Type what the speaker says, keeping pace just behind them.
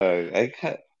I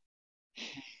cut.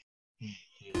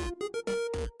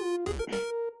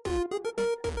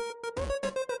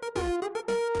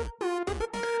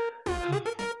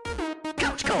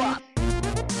 Couch Co-op.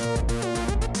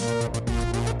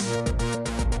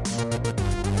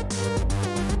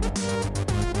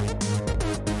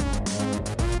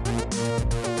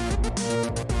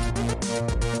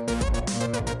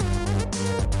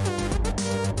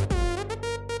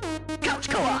 Couch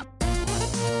Co-op.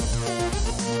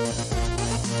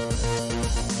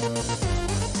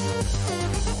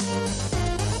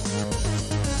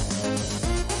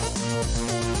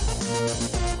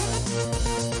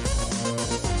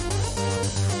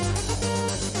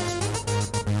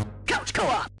 Couch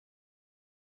Co-op.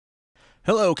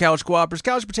 Hello, Couch Co-opers,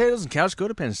 Couch Potatoes, and Couch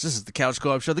Codependents. This is the Couch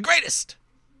Co-op Show, the greatest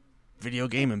video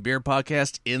game and beer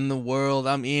podcast in the world.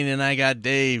 I'm Ian, and I got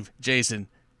Dave, Jason,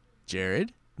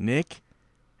 Jared, Nick,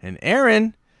 and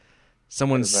Aaron.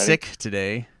 Someone's sick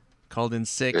today. Called in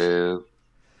sick. Boo.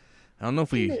 I don't know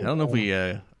if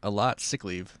we allot sick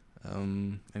leave.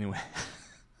 Anyway.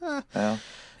 Well,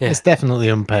 It's definitely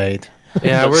unpaid.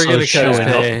 Yeah, we're going to cut his showing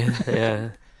pay. Yeah.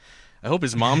 I hope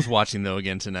his mom's watching, though,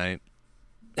 again tonight.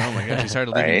 Oh, my gosh. She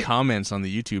started leaving Right. comments on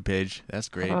the YouTube page. That's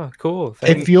great. Oh, cool.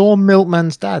 If you're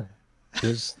Milkman's dad,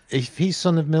 because if he's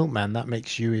son of Milkman, that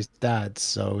makes you his dad.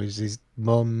 So is his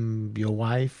mum your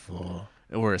wife, or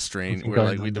We're estranged. Something We're going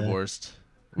like, we on there. divorced.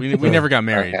 We never got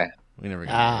married. okay. We never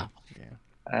got married.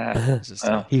 Yeah. It's just,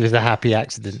 Well, he was a happy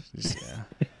accident? yeah.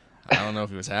 I don't know if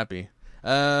he was happy.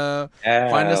 Find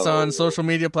us on social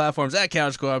media platforms at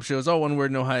Couch Co-op Shows, all one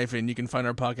word, no hyphen. You can find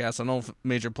our podcast on all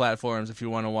major platforms. If you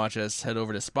want to watch us, head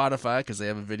over to Spotify because they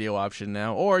have a video option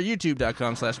now, or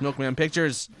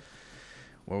youtube.com/milkmanpictures,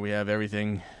 where we have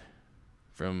everything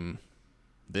from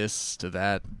this to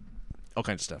that, all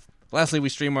kinds of stuff. Lastly, we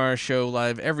stream our show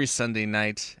live every Sunday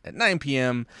night at 9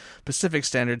 p.m. Pacific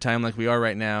Standard Time, like we are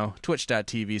right now,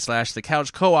 twitch.tv/The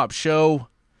Couch Co-op Show.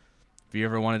 If you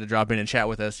ever wanted to drop in and chat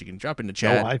with us, you can drop into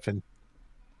chat. No hyphen.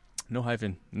 No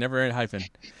hyphen. Never a hyphen.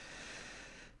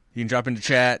 You can drop into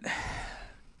chat,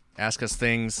 ask us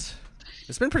things.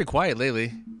 It's been pretty quiet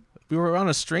lately. We were on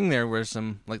a string there where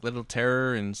some, like, Little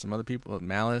Terror and some other people,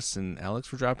 Malice and Alex,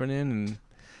 were dropping in, and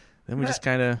then we just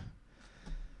kind of,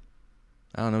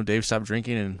 I don't know, Dave stopped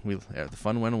drinking, and the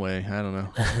fun went away. I don't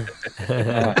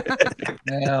know.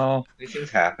 no, these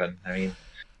things happen. I mean,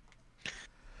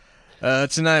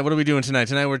 Tonight, what are we doing tonight?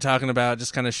 Tonight we're talking about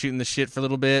just kind of shooting the shit for a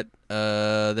little bit.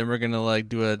 Then we're gonna like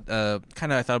do a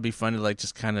kind of. I thought it'd be fun to like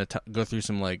just kind of go through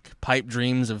some like pipe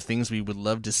dreams of things we would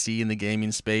love to see in the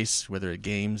gaming space, whether it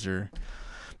games or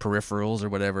peripherals or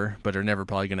whatever, but are never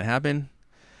probably gonna happen.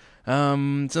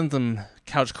 Some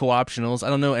couch co-optionals. I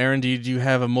don't know, Aaron. Do you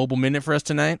have a mobile minute for us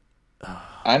tonight?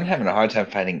 I'm having a hard time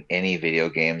finding any video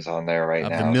games on there right Of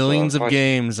now. the millions so of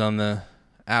games on the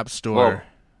App Store. Well,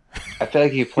 I feel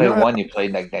like you play You know, one, you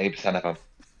played like 90% of them.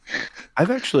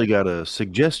 I've actually got a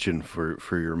suggestion for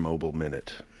your mobile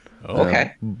minute.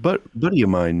 Okay. But buddy of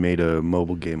mine made a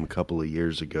mobile game a couple of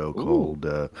years ago called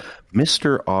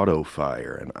Mr.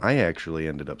 Autofire, and I actually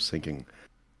ended up sinking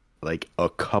like a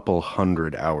couple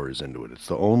hundred hours into it. It's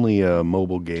the only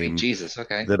mobile game Jesus,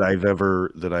 okay. that I've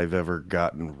ever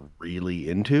gotten really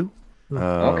into.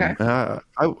 Okay.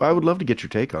 I would love to get your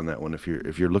take on that one if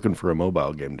you're looking for a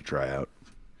mobile game to try out.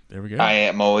 There we go.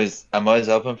 I'm always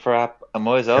open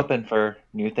for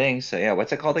new things. So yeah,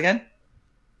 what's it called again?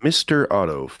 Mr.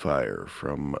 Autofire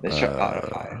from Mr.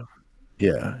 Autofire.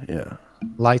 Yeah.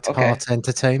 Light-heart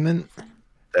entertainment.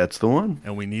 That's the one.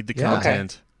 And we need the Yeah.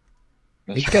 content.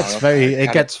 It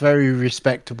gets very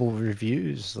respectable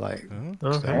reviews. Like,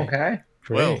 Okay.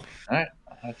 Well, All right.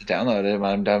 I'll have to download it when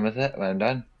I'm done with it. When I'm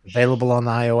done. available on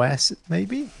iOS,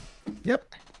 maybe. Yep.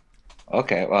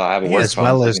 Okay. Well, I have a work As phone,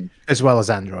 well so I as can- as well as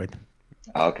Android.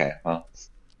 Okay. Well.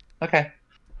 Okay.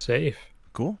 Safe.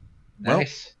 cool. Well,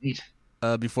 Nice. Neat.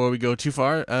 before we go too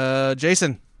far,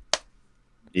 Jason,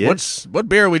 Yes. what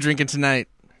beer are we drinking tonight?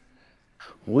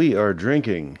 We are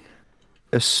drinking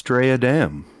Estrella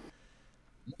Damm.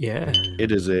 Yeah.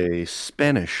 It is a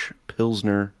Spanish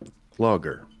Pilsner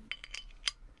lager.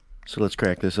 So let's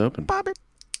crack this open.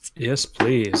 Yes,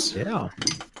 please. Yeah.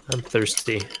 I'm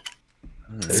thirsty.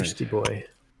 All Thirsty boy.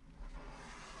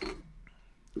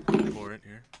 Pour it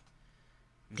here.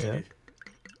 Yeah.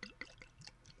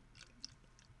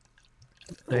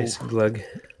 Nice glug.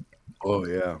 Oh,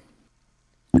 yeah.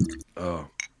 Oh,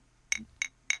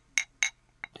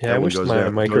 Yeah, That I one wish goes my down-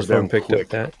 goes microphone down picked quick. up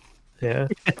that. Yeah.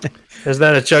 Is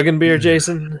that a chugging beer,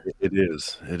 Jason? it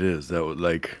is. It is. That was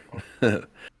like...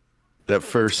 that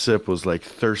first sip was like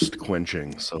thirst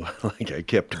quenching, so like I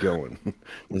kept going.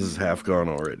 This is half gone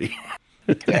already.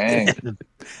 Dang.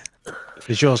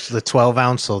 Is yours the 12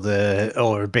 ounce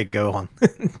or a big go on?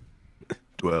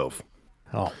 12.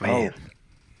 Oh man.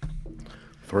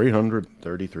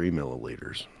 333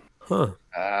 milliliters. Huh.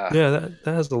 Ah. Yeah,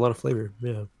 that has a lot of flavor.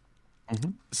 Yeah.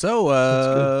 So That's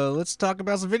good. let's talk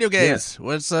about some video games.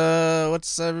 What's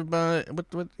everybody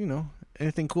what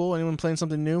anything cool? Anyone playing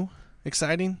something new,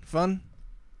 exciting, fun?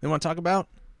 They want to talk about?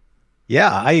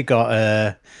 Yeah, I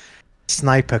got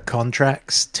Sniper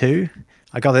Contracts 2.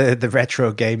 I got it at the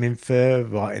Retro Gaming Fair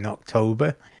in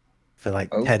October for like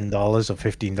 $10 or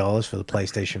 $15 for the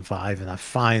PlayStation 5, and I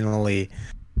finally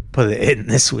put it in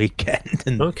this weekend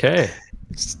and Okay.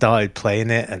 started playing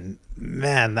it, and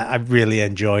man, I'm really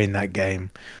enjoying that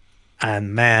game.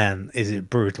 And man, is it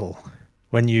brutal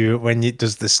when you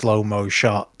does the slow-mo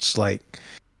shots, like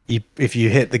if you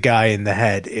hit the guy in the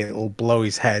head, it'll blow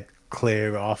his head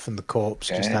clear off and the corpse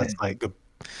just has like a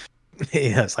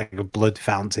it's like a blood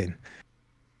fountain.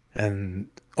 And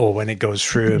or when it goes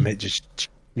through him, it just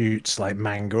shoots like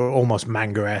almost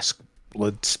manga-esque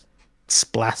blood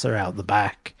splatter out the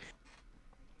back.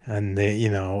 And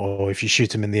or if you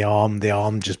shoot him in the arm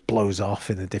just blows off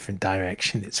in a different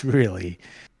direction. It's really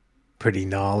pretty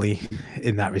gnarly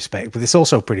in that respect, but it's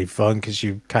also pretty fun because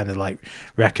you kind of like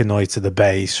reconnoiter the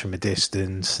base from a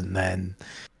distance and then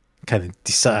kind of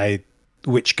decide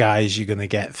which guys you're going to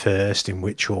get first in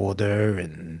which order,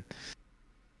 and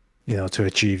to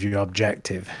achieve your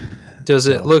objective. Does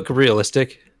it look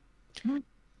realistic?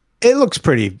 It looks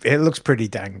pretty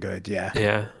dang good. Yeah.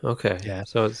 Yeah. Okay. Yeah.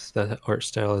 So it's the art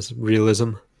style is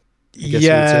realism.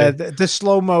 Yeah, the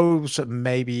slow mos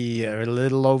maybe are a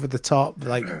little over the top,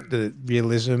 like the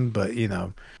realism, but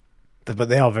but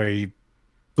they are very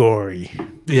gory.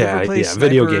 Yeah,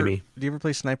 video gamey. Do you ever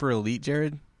play Sniper Elite,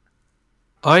 Jared?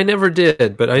 I never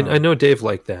did, but I know Dave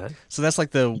liked that. So that's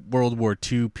like the World War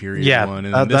II period one,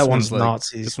 and that one's like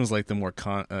Nazis. This one's like the more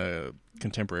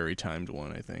contemporary timed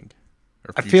one, I think.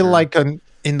 I feel like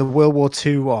in the World War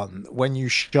II one, when you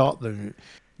shot them,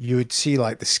 you would see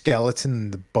like the skeleton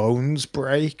and the bones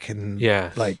break and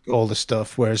like all the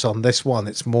stuff. Whereas on this one,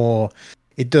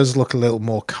 it does look a little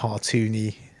more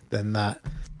cartoony than that.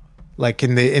 Like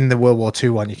in the World War II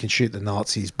one, you can shoot the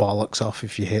Nazis' bollocks off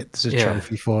if you hit. There's a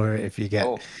trophy for it if you get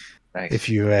nice. if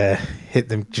you hit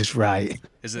them just right.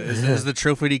 Is the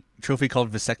trophy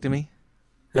called vasectomy?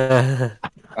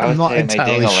 I'm not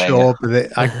entirely sure,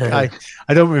 but I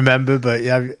don't remember. But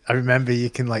yeah, I remember you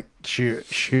can like shoot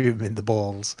them in the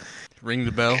balls. Ring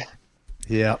the bell.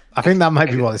 Yeah, I think that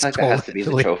might be what it's called. That has to be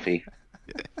the trophy.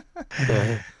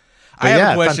 I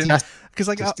have a question because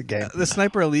like the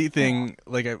Sniper Elite thing,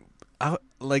 like I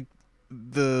like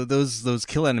those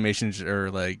kill animations are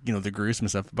like the gruesome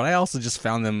stuff, but I also just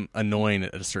found them annoying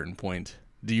at a certain point.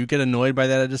 Do you get annoyed by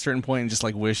that at a certain point and just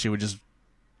like wish you would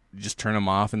just turn them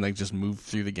off and like just move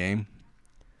through the game?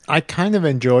 I kind of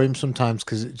enjoy them sometimes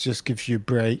because it just gives you a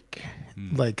break.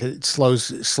 Like it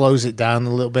slows it down a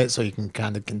little bit so you can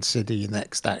kind of consider your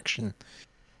next action.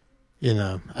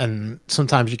 And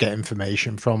sometimes you get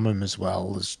information from them as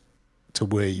well as to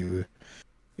where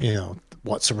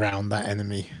what's around that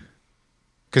enemy.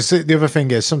 Because the other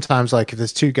thing is sometimes like if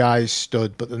there's two guys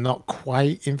stood but they're not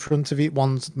quite in front of it,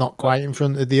 one's not quite in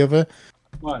front of the other.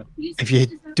 If you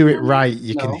do it right,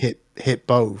 you can hit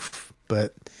both.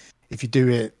 But if you do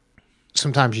it,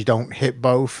 sometimes you don't hit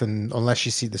both, and unless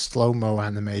you see the slow-mo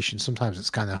animation, sometimes it's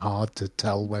kind of hard to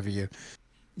tell whether you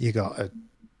got a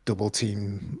double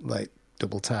team, like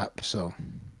double tap. So,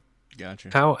 gotcha.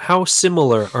 How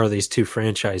similar are these two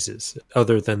franchises,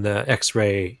 other than the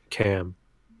X-ray cam?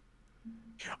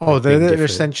 Oh, they're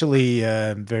essentially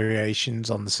variations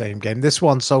on the same game. This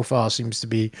one so far seems to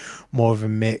be more of a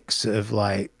mix of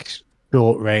like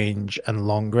short range and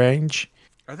long range.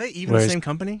 Are they even the same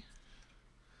company?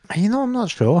 I'm not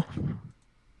sure.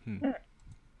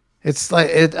 It's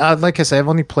like like I say, I've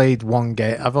only played one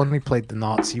game. I've only played the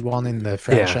Nazi one in the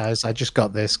franchise. I just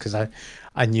got this because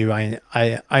I knew I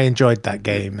enjoyed that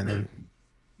game, and then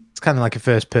it's kind of like a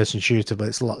first person shooter, but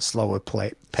it's a lot slower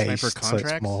paced. Sniper Contracts? So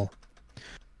it's more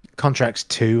Contracts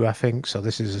 2, I think. So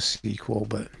this is a sequel,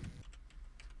 but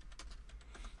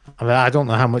I mean, I don't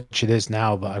know how much it is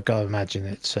now, but I've got to imagine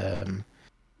it's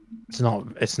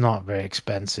not very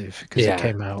expensive because it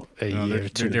came out a year or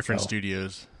two ago. Different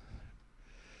studios.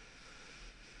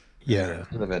 Yeah,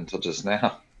 Could have been until just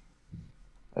now.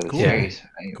 Cool.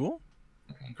 Cool.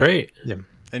 Great. Yeah.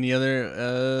 Any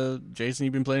other Jason?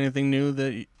 You've been playing anything new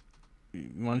that you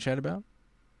want to chat about?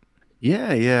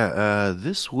 Yeah.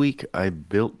 This week I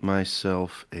built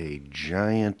myself a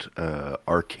giant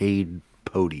arcade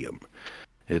podium.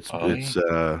 It's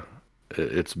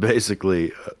It's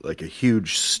basically like a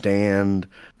huge stand,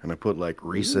 and I put like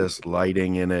recessed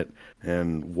lighting in it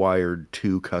and wired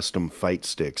 2 custom fight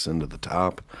sticks into the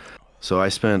top. So I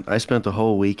spent the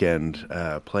whole weekend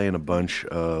playing a bunch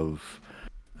of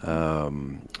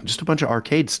just a bunch of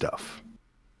arcade stuff,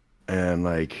 and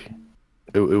like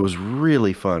it was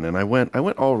really fun. And I went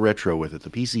all retro with it. The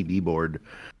PCB board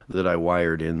that I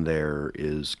wired in there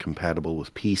is compatible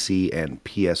with PC and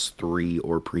PS3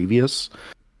 or previous.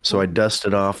 So I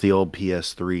dusted off the old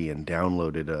PS3 and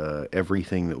downloaded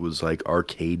everything that was like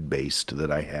arcade based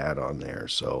that I had on there.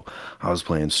 So I was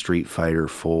playing Street Fighter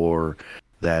 4,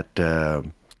 that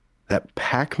that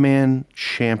Pac-Man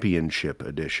Championship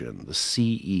Edition, the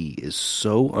CE, is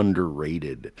so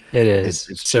underrated. It is.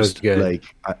 It's So just good.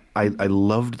 like I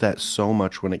loved that so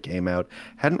much when it came out.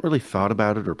 Hadn't really thought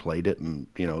about it or played it in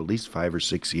at least 5 or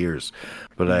 6 years,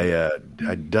 but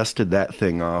I dusted that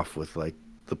thing off with like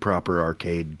the proper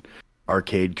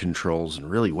arcade controls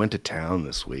and really went to town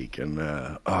this week. And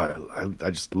I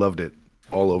just loved it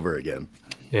all over again.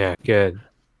 Yeah, good.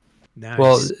 Nice.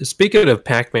 Well, speaking of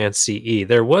Pac-Man CE,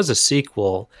 there was a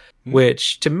sequel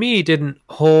which to me didn't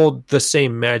hold the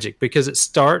same magic because it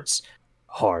starts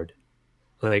hard.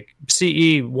 Like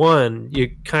CE1,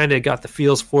 you kind of got the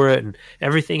feels for it and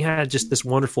everything had just this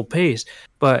wonderful pace.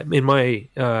 But in my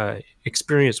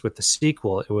experience with the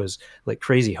sequel, it was like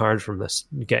crazy hard from the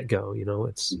get-go.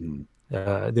 It's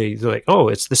they're like, oh,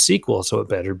 it's the sequel, so it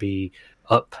better be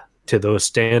up to those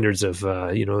standards of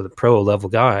the pro level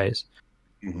guys.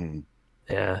 Mm-hmm.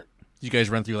 Yeah. Did you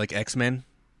guys run through like X-Men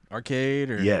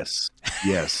arcade or? Yes.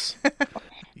 Yeah.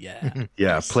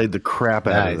 Yeah, I played the crap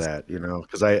out of Nice. that,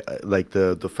 because I like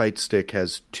the fight stick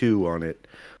has 2 on it,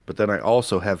 but then I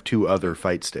also have 2 other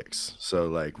fight sticks. So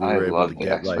like we I were able love to the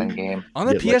get X-Men like game. On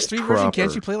the get, like, a PS3 version, can't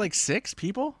proper- you play like 6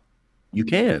 people? You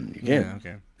can. Yeah.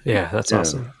 Okay. Yeah, that's Yeah.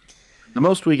 awesome. The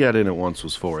most we got in at once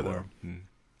was 4 though.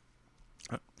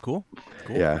 Cool.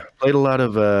 Yeah, played a lot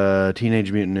of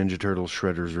Teenage Mutant Ninja Turtles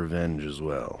Shredder's Revenge as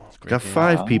well. a great Got game.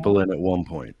 5 people in at one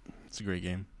point. It's a great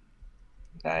game.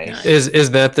 Nice. Is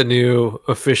that the new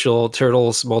official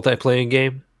Turtles multiplayer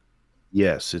game?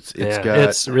 Yes, it's Yeah, got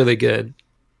it's really good.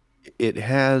 it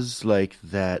has like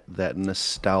that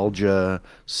nostalgia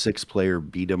 6-player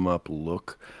beat 'em up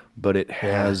look, but it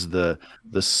has the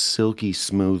silky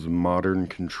smooth modern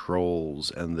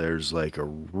controls, and there's like a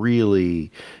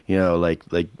really like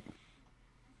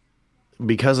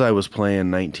because I was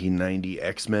playing 1990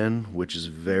 X-Men, which is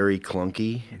very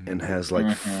clunky and has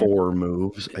like 4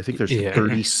 moves. I think there's Yeah.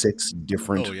 36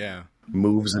 different Oh yeah.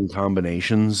 moves and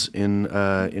combinations in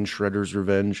Shredder's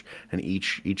Revenge, and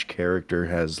each character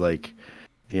has like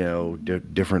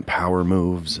different power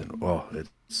moves, and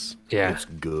it's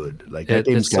good. Like that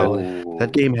It's game's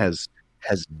that game has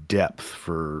depth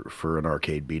for an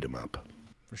arcade beat 'em up.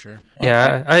 For sure.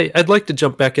 Yeah, I'd like to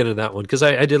jump back into that one because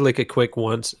I did like a quick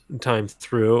time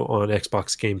through on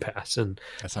Xbox Game Pass, and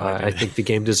That's how I did I it. think the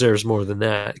game deserves more than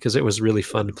that because it was really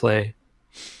fun to play.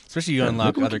 Especially you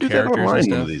unlock maybe we other could do that characters and online one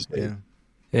stuff. of these days.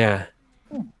 Yeah.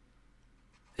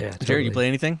 Yeah, Jared, you play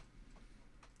anything?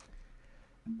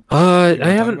 I talk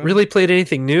haven't about? really played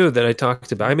anything new that I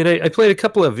talked about. I mean, I played a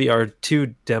couple of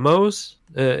VR2 demos.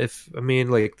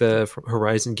 Like the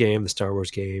Horizon game, the Star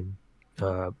Wars game,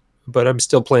 but I'm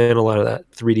still playing a lot of that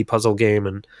 3D puzzle game,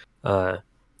 and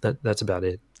that's about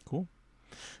it. Cool.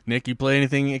 Nick, you play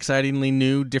anything excitingly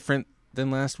new, different than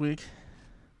last week?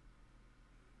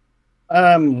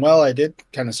 Well, I did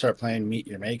kind of start playing Meet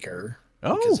Your Maker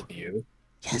because Oh. of you.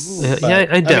 Yes. Yeah,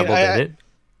 I dabbled in it.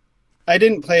 I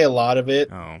didn't play a lot of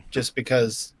it Oh. just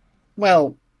because,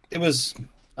 well, it was.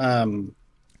 I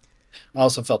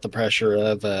also felt the pressure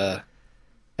of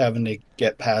having to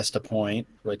get past a point,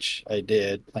 which I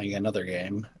did playing another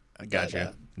game. I got you.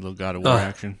 But, Little God of War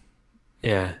action.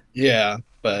 Yeah. Yeah,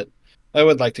 but I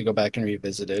would like to go back and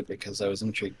revisit it because I was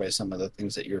intrigued by some of the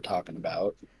things that you're talking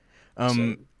about.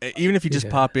 Even if you just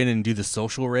Yeah. pop in and do the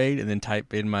social raid and then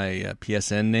type in my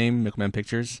PSN name, Milkman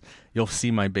Pictures, you'll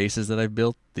see my bases that I've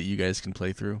built that you guys can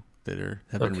play through that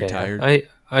have been Okay. retired.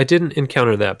 I didn't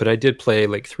encounter that, but I did play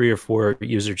like 3 or 4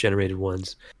 user generated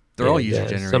ones. They're all And, user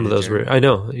generated. Some of those Jared. were. I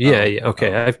know. Yeah. Yeah.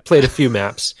 Okay. I've played a few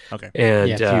maps. Okay. And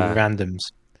Yeah, a few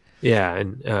randoms. yeah,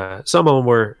 and some of them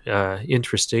were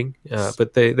interesting,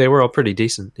 but they were all pretty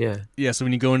decent. Yeah. Yeah, so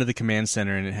when you go into the command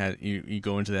center and it had you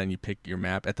go into that and you pick your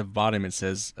map, at the bottom it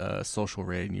says social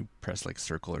raid, and you press like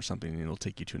circle or something and it'll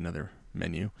take you to another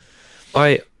menu.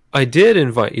 I did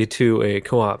invite you to a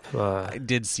co-op I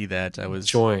did see that. I was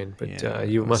join, but yeah,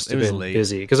 you it must have was been late.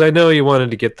 busy because I know you wanted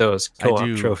to get those I co-op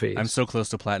do. trophies. I'm so close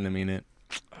to platinuming it.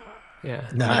 Yeah.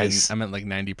 Nice. I'm at like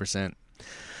 90%.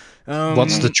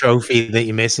 What's the trophy that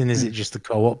you're missing? Is it just the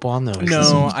co-op one? Or is there No,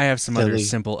 some I have some other silly-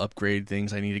 simple upgrade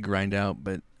things I need to grind out,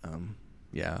 but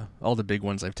yeah, all the big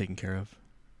ones I've taken care of.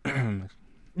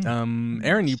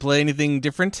 Aaron, you play anything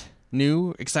different,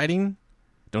 new, exciting?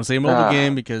 Don't say a mobile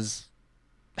game because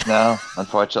No,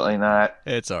 unfortunately not.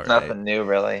 it's all right. Nothing new,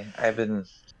 really. It's been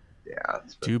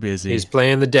Too busy. He's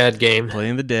playing the dead game.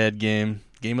 Playing the dead game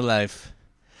of life.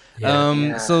 Yeah.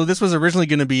 Yeah. So this was originally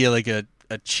going to be like a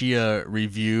Chia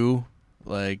review,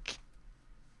 like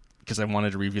because I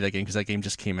wanted to review that game because that game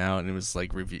just came out and it was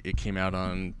like it came out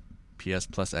on PS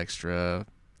Plus Extra.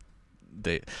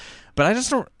 But I just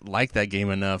don't like that game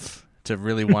enough to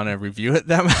really want to review it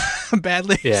that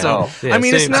badly. Yeah. So Yeah, I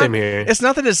mean, same here. it's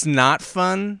not that it's not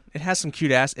fun. It has some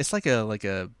cute ass. It's like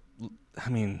it's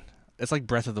like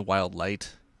Breath of the Wild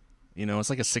light. You know, it's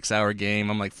like a 6-hour game.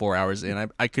 I'm like 4 hours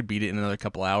in. I could beat it in another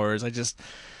couple hours. I just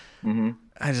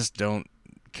don't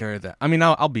care that. I mean,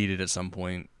 I'll beat it at some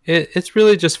point. It's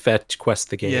really just fetch quest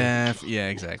the game. Yeah,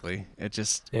 exactly. It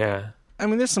just. Yeah. I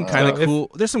mean, there's some kind of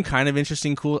cool. There's some kind of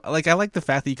interesting cool. Like I like the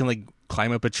fact that you can like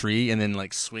climb up a tree and then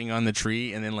like swing on the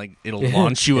tree and then like it'll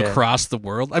launch you across the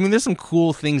world. I mean, there's some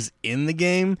cool things in the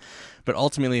game, but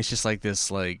ultimately it's just like this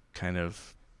like kind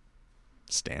of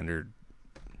standard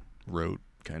rote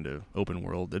kind of open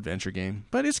world adventure game.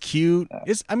 But it's cute.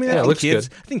 I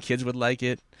think kids would like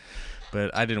it.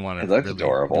 But I didn't want to really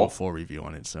adorable. do a full review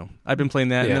on it, so I've been playing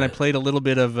that, and then I played a little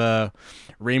bit of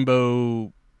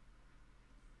Rainbow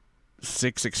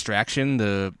Six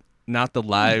Extraction, not the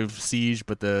live siege,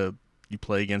 but you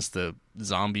play against the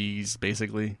zombies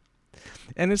basically,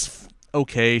 and it's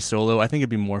okay solo. I think it'd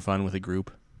be more fun with a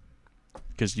group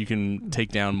because you can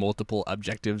take down multiple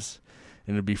objectives,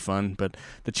 and it'd be fun. But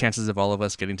the chances of all of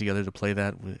us getting together to play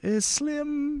that is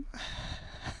slim.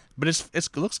 But it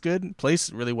looks good, it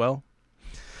plays really well.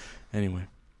 Anyway,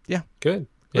 yeah, good.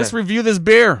 Let's review this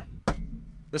beer.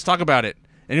 Let's talk about it.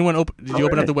 Anyone did you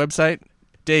open up the website?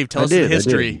 Dave, tell us the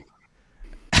history.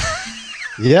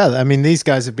 Yeah, I mean, these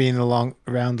guys have been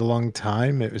around a long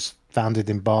time. It was founded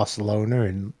in Barcelona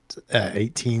in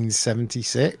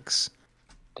 1876.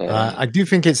 I do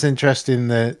think it's interesting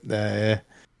that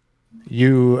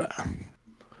you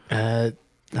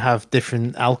have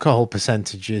different alcohol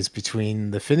percentages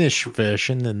between the Finnish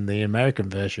version and the American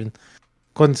version.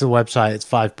 According to the website, it's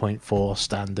 5.4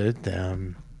 standard.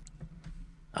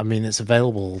 I mean, it's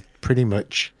available pretty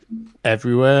much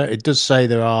everywhere. It does say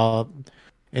there are,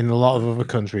 in a lot of other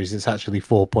countries, it's actually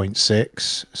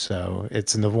 4.6. So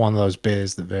it's another one of those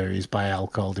beers that varies by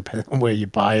alcohol depending on where you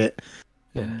buy it.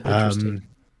 Yeah, interesting.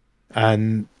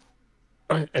 And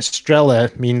Estrella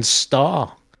means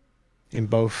star in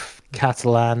both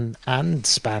Catalan and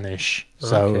Spanish.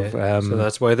 So, so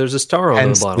that's why there's a star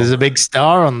on the bottle. There's a big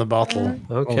star on the bottle. Okay.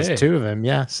 Well, there's two of them,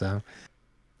 yeah. So,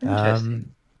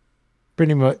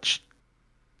 pretty much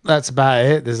that's about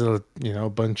it. There's a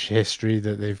bunch of history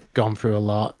that they've gone through a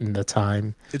lot in the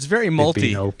time. It's very they've malty.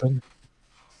 been open.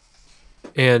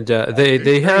 And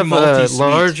they have a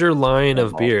larger line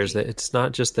of beers. It's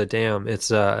not just the Damm. It's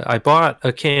I bought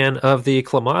a can of the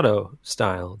Clamato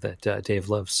style that Dave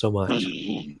loves so much.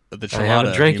 The chelada, I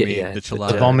haven't drank it yet. The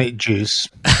The vomit juice.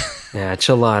 Yeah,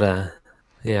 chelada.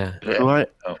 Yeah. So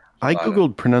I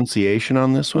googled pronunciation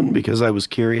on this one because I was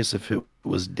curious if it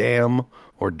was Damm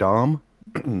or Dom,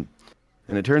 and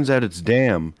it turns out it's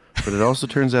Damm, but it also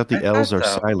turns out the L's are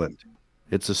silent.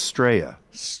 It's Estrella.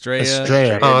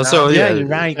 Estrella. Oh, so yeah, you're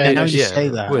right. Now you say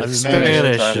that. With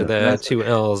Spanish, the two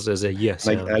L's is a yes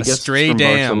sound. I guess it's from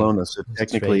Damm. Barcelona, so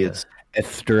technically it's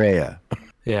Estrella.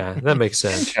 Yeah, that makes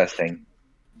sense. Interesting.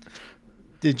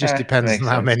 It just depends on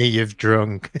how sense. many you've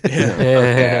drunk.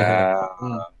 Yeah.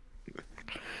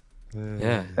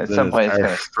 At some point, it's going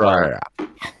to slur.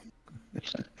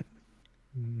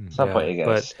 At some point, you're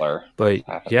going to slur. But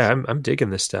Happens. yeah, I'm digging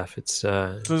this stuff. It's it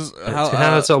how-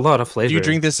 has a lot of flavor. Do you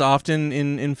drink this often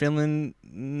in Finland,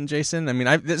 Jason? I mean,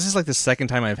 this is like the second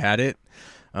time I've had it.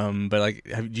 But like,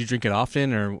 do you drink it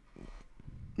often or?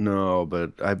 No,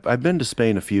 but I've been to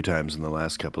Spain a few times in the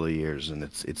last couple of years, and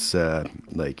it's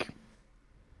like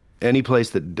any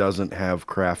place that doesn't have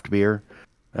craft beer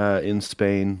in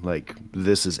Spain, like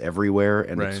this is everywhere,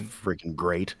 and it's freaking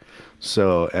great.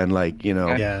 So, and like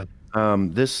Yeah.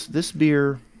 this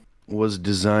beer was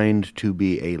designed to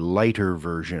be a lighter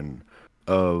version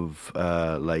of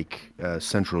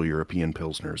Central European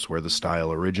Pilsners, where the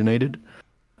style originated.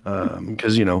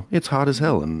 Because it's hot as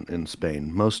hell in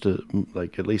Spain most of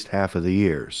at least half of the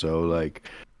year. So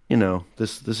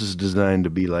this is designed to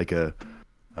be like a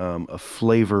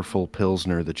flavorful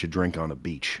Pilsner that you drink on a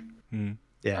beach. Mm.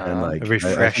 Yeah, and a I think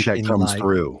refreshing that comes light.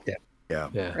 through. Yeah.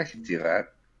 Yeah. I can do that.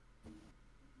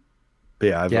 But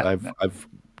yeah, Yeah. I've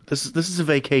this is a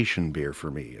vacation beer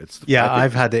for me. I Yeah, think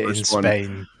I've this is had the it in first one-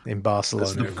 Spain, in This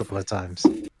Barcelona is a couple of times.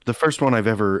 the first one I've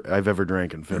ever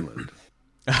drank in Finland.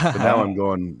 But now I'm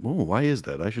going, oh, why is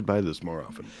that? I should buy this more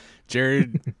often.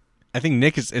 Jared, I think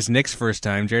Nick is Nick's first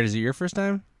time. Jared, is it your first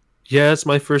time? Yeah, it's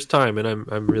my first time, and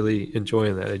I'm really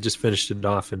enjoying that. I just finished it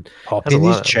off and had a Popping his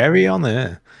lot of, cherry on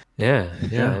it. yeah.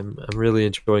 Yeah. I'm really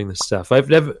enjoying this stuff. I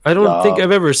don't think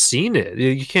I've ever seen it.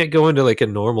 You can't go into like a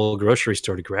normal grocery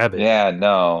store to grab it. Yeah,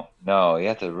 no. You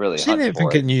have to really I've seen hunt it, I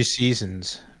think, for at it. New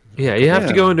Seasons. Yeah, you have to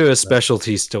Yeah. go into a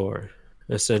specialty store,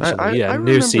 essentially. I New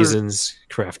remember- Seasons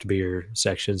craft beer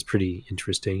section's pretty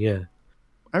interesting. Yeah.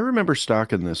 I remember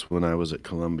stocking this when I was at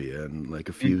Columbia and like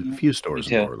a few stores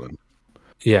Me in too. Portland.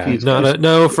 Yeah, Few-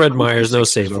 no Fred Meyer's, no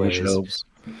Sixers on the Safeways. shelves.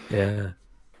 Yeah.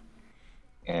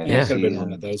 And Yeah. It could have been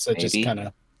one of those that just maybe. kind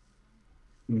of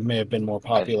may have been more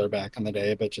popular back in the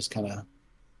day, but just kind of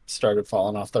started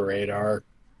falling off the radar,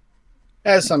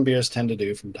 as some beers tend to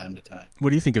do from time to time.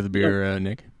 What do you think of the beer,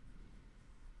 Nick?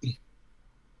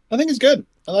 I think it's good.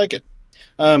 I like it.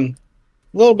 A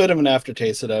little bit of an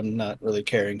aftertaste that I'm not really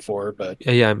caring for, but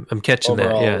Yeah, I'm catching that.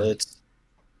 overall, Yeah.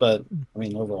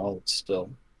 overall, it's still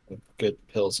a good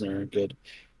Pilsner, a good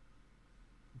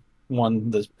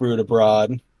one that's brewed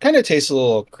abroad. Kind of tastes a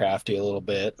little crafty, a little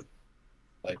bit.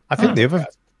 Like I think the other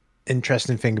craft.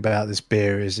 interesting thing about this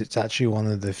beer is it's actually one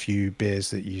of the few beers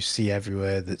that you see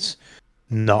everywhere that's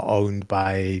not owned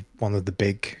by one of the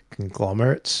big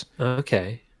conglomerates.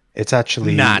 Okay. It's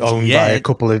actually Not owned by yet. a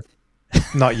couple of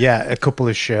a couple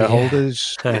of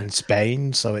shareholders in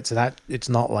Spain. So it's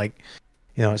not like,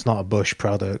 it's not a Bush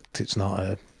product. It's not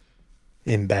a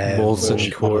InBev. Molson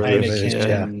or Coors, whatever it is.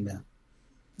 Heineken.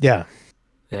 Yeah.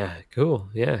 Yeah, cool.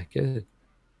 Yeah, good.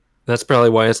 That's probably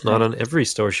why it's not on every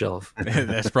store shelf.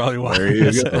 That's probably why. There you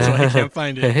That's go. why I can't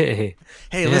find it. Hey,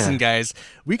 Hey, Yeah. listen, guys,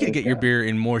 we could get your beer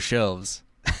in more shelves.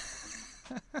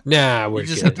 nah, We we're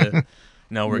just good. have to.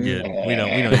 No, we're good. We don't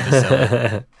need to sell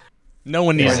it. No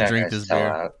one needs We're to not drink gonna this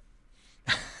sell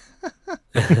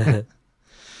beer.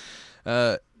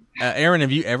 out. Aaron,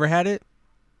 have you ever had it?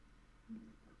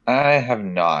 I have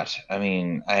not. I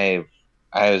mean, I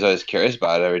was always curious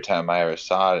about it every time I ever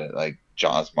saw it at like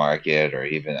John's Market, or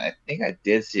even I think I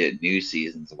did see it at New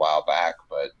Seasons a while back,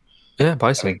 but Yeah, buy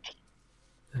I some. mean,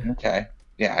 okay.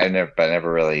 Yeah, I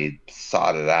never really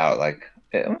sought it out. Like,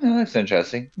 it looks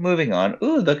interesting. Moving on.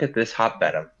 Ooh, look at this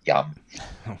hotbed. Yum.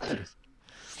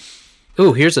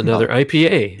 Oh, here's another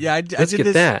IPA. Yeah, I Let's did get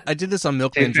this. that. I did this on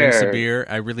Milkman Take Drinks a care. Beer.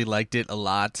 I really liked it a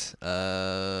lot.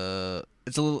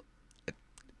 It's a little.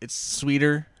 It's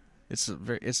sweeter. It's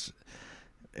a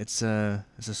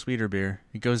sweeter beer.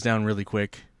 It goes down really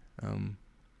quick.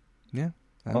 Yeah.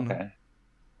 I don't know. Okay.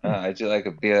 I do like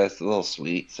a beer that's a little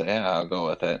sweet, so yeah, I'll go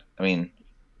with it. I mean,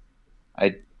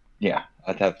 I'd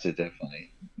have to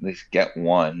definitely at least get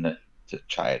one to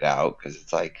try it out, because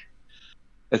it's like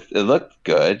it looked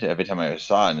good every time I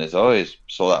saw it, and it's always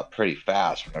sold out pretty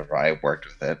fast whenever I worked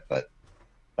with it. But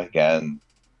again,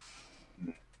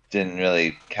 didn't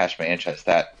really catch my interest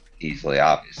that easily.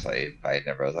 Obviously, I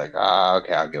never was like,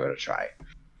 okay, I'll give it a try.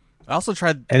 I also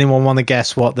tried. Anyone want to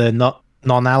guess what the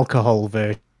non-alcohol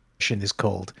version is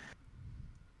called?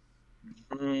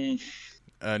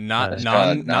 Not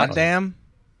not Damm.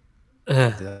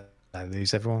 Did I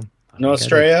lose everyone? I No don't get it.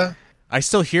 Estrella? I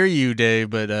still hear you, Dave,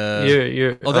 but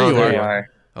You're, Oh, there you There are. you are.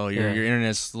 Oh, Yeah. your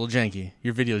internet's a little janky.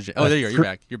 Your video's oh, there you are. You're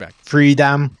back. You're back. Free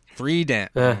Damm. Free Damm.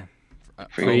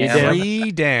 Free Damm.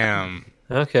 Free Damm.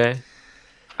 Okay.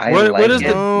 I What like does it.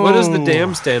 what does the Oh.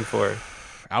 DAM stand for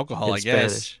Alcohol, in I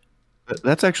guess. Spanish?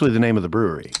 That's actually the name of the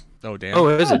brewery. Oh, damn. Oh,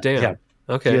 is it DAM? Yeah.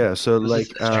 Okay. Yeah, so This like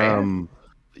is Estrella?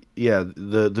 yeah,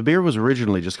 the beer was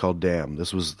originally just called Damm.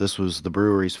 This was the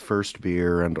brewery's first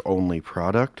beer and only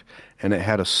product, and it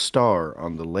had a star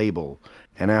on the label.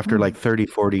 And after like 30,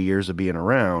 40 years of being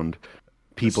around,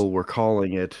 people were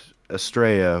calling it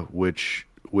Estrella, which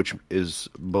is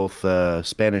both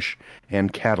Spanish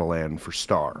and Catalan for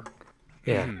star.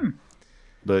 Yeah.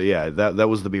 But yeah, that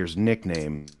was the beer's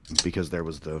nickname because there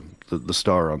was the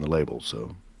star on the label.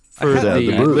 So For had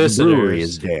the brewery listeners,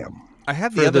 is Damm. I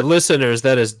had for the the other. listeners,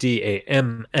 that is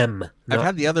DAMM. I've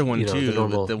had the other one too. The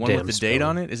normal The one with DAM the date spelling.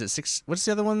 on it. Is it six? What's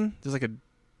the other one? There's like a.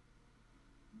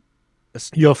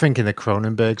 You're thinking of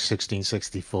Cronenberg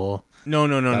 1664, No.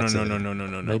 That's it.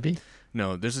 No. maybe?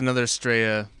 No, there's another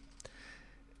Estrella.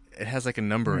 It has like a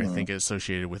number, I think,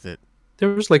 associated with it. There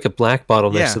was like a black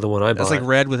bottle next Yeah, to the one I bought. It's like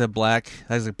red with a black.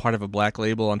 Has like part of a black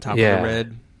label on top of Yeah. the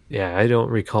red. Yeah, I don't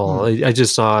recall. I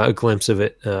just saw a glimpse of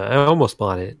it. I almost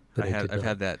bought it. But I've did had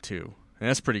not. that too, and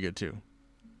that's pretty good too.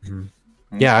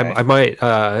 Yeah, Okay. I might.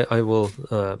 I will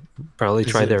probably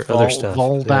try their other stuff.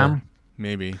 Damm.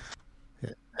 Maybe.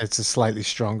 It's a slightly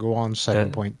stronger one,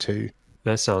 7.2.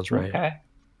 That sounds right. Okay.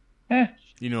 Eh.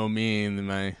 You know me and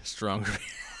my stronger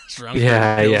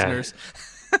Yeah, pilsners.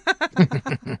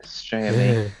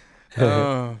 Streaming.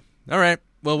 Oh, all right.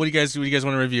 Well, what do you guys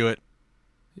want to review it?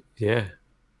 Yeah.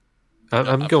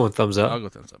 I'm going thumbs up. I'll go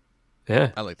thumbs up.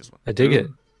 Yeah, I like this one. I dig it.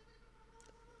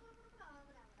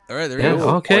 All right, there you Yeah, go.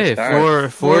 okay. 4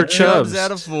 stars. Four chubs chubs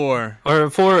out of 4. or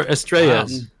 4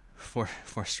 estrellas. Four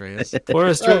Estrellas. 4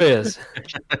 estrellas.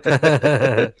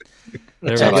 There we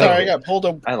I'm I sorry, like go. I it. got pulled.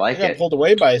 I like I got it. pulled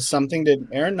away by something. Did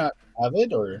Aaron not have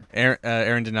it, or?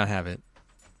 Aaron did not have it.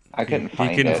 I couldn't He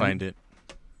find couldn't it. find it.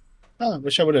 Oh, I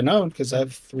wish I would have known because I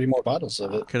have 3 more bottles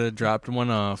of it. Could have dropped one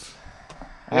off.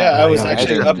 Yeah, I was I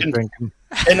actually didn't- up in,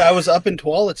 and I was up in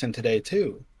Tualatin today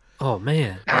too. Oh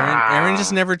man. Aaron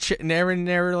just never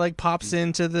like pops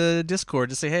into the Discord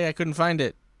to say, "Hey, I couldn't find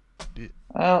it."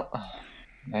 Well,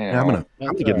 Yeah, I'm gonna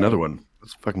get another one.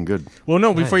 That's fucking good. Well,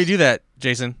 no. Before you Nice. do that,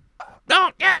 Jason.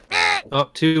 Don't get me. Oh,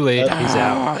 too late. He's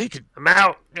out. I'm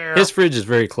out. His fridge is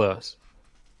very close.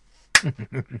 I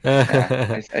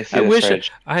see I the wish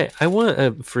fridge. I want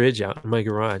a fridge out in my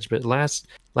garage, but last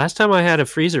time I had a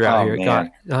freezer out Oh, here, it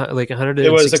man. got like 116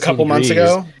 It was a couple months degrees.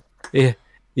 ago.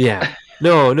 Yeah.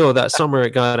 No, that summer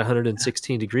it got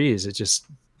 116 degrees. It just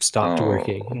stopped Oh.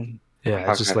 working. Yeah,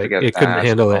 How it's just could I like forget it couldn't that?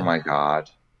 handle it. Oh my god.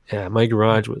 Yeah, my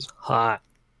garage was hot.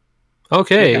 I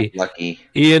Okay, got lucky.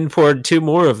 Ian poured 2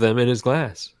 more of them in his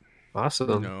glass.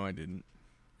 Awesome. No, I didn't.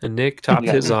 And Nick topped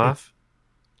Yeah. his off.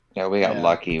 Yeah, we got Yeah.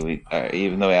 lucky. We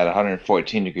even though we had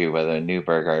 114-degree weather in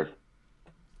Newburgh, our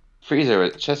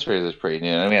chest freezer was pretty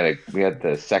new. And we had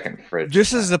the second fridge.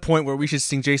 This is the point where we should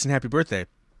sing Jason "Happy Birthday."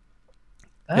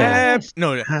 Yeah.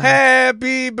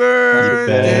 Happy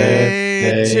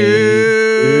birthday birthday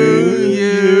to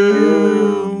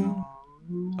you.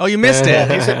 Oh, you missed it.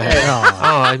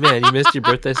 Oh man, you missed your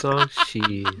birthday song?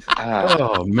 Jeez.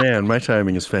 Oh man, my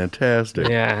timing is fantastic.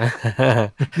 Yeah.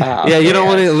 Ah, Yeah, you don't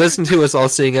man. want to listen to us all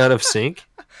sing out of sync.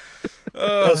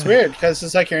 Well, it's weird because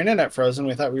it's like your internet frozen.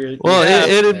 We thought we were. Well, yeah,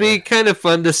 it'd be kind of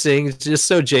fun to sing just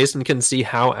so Jason can see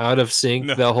how out of sync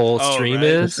No. the whole Oh, stream right.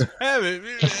 is.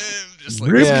 Just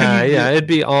like Yeah, it'd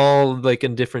be all like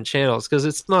in different channels because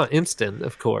it's not instant,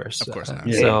 of course. Of course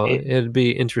not. So it'd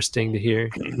be interesting to hear.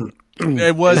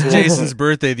 It was Jason's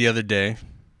birthday the other day,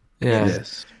 Yeah.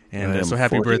 Yes. and I am so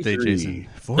happy birthday, 43.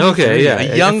 Jason. Okay, yeah.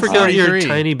 a young I forgot you're a 43.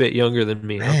 tiny bit younger than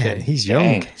me. Man, Okay. he's young.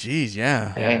 Dang. Jeez,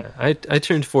 yeah. Yeah, I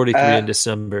turned 43 Uh, in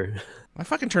December. I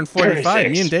fucking turned 45.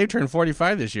 36. Me and Dave turned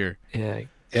 45 this year. Yeah,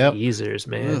 Yep. geezers,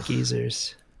 man, Ugh.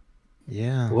 geezers.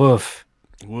 Yeah. Woof.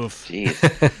 Woof.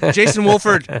 Jeez. Jason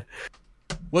Wolford,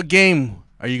 what game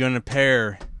are you going to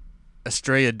pair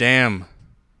Estrella Damm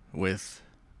with?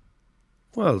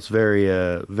 Well, it's very,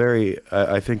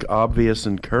 I think, obvious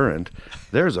and current.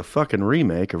 There's a fucking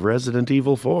remake of Resident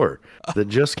Evil 4 that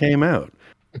just came out.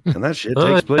 And that shit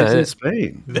Oh, takes place yeah. in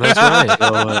Spain. That's right.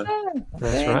 So,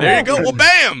 That's right. There you go. Well,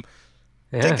 bam!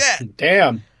 Yeah, Take that.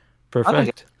 Damn.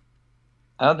 perfect.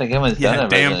 I don't think anyone's Yeah, done a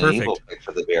damn Resident perfect. Evil pick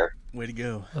for the beer. Way to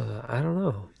go. I don't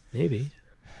know. Maybe.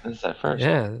 This is our first.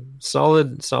 Yeah,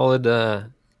 solid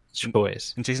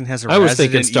choice. And Jason has a I was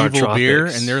thinking Resident Star Evil beer,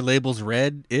 Tropics. and their label's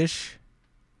red-ish.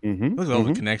 mhm, Look at all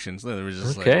the mhm. connections. We're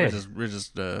just Okay. like, we're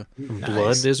just Blood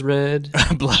is red.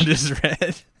 blood is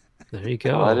red. There you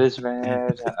go. Blood is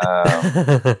red.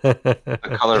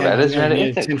 The color red is red.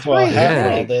 It's a Tinfoil hat for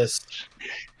Yeah. all this.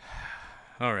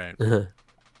 All right.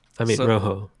 I mean, So-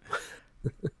 Rojo.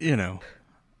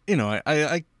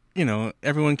 I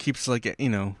everyone keeps like,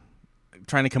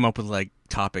 trying to come up with like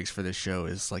topics for this show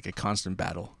is like a constant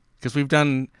battle because we've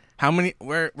done how many?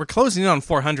 We're closing in on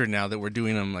 400 now that we're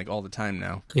doing them like all the time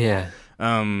now. Yeah.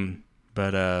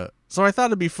 So I thought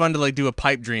it'd be fun to like do a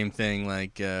pipe dream thing,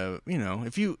 like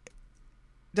if you, it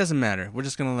doesn't matter. We're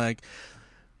just gonna like,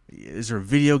 is there a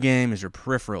video game? Is there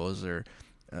peripheral? Is there,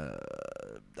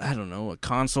 I don't know, a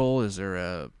console? Is there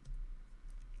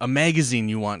a magazine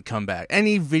you want come back?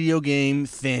 Any video game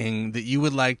thing that you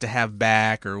would like to have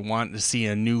back or want to see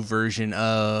a new version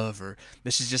of, or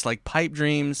this is just like pipe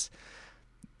dreams.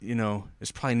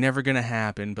 It's probably never going to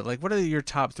happen, but like, what are your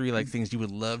top 3 like things you would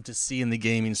love to see in the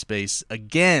gaming space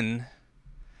again?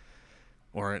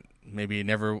 Or maybe it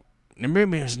never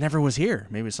was here.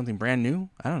 Maybe it's something brand new.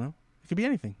 I don't know. It could be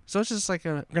anything. So it's just like,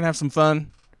 we're going to have some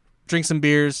fun, drink some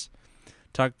beers,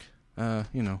 talk,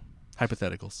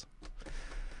 hypotheticals.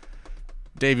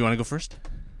 Dave, you want to go first?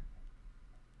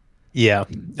 Yeah,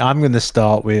 I'm going to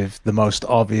start with the most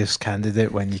obvious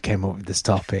candidate when you came up with this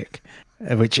topic,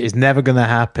 which is never going to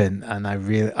happen. And I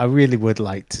really would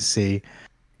like to see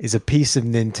is a piece of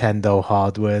Nintendo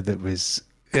hardware that was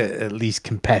at least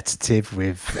competitive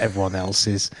with everyone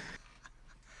else's,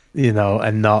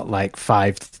 and not like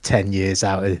 5 to 10 years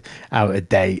out of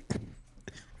date.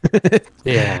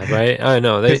 Yeah, right. I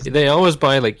know they always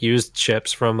buy like used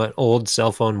chips from an old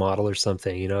cell phone model or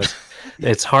something.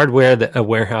 It's hardware that a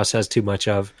warehouse has too much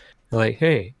of. They're like,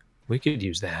 hey, we could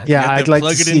use that. Yeah, you have I'd to like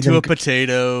plug to it see into them. a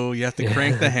potato. You have to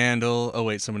crank the handle. Oh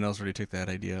wait, someone else already took that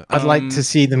idea. I'd like to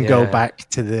see them go yeah. back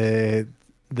to the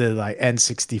like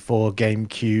N64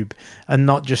 GameCube and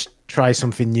not just try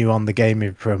something new on the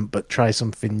gaming front, but try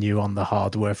something new on the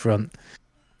hardware front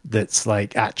that's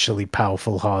like actually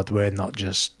powerful hardware, not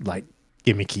just like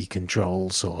gimmicky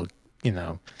controls or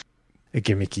a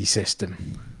gimmicky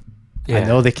system. Yeah. I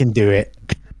know they can do it.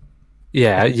 But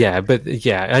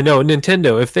I know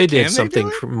Nintendo, if they did Can they something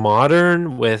do it?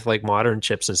 modern with like modern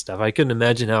chips and stuff, I couldn't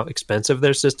imagine how expensive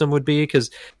their system would be,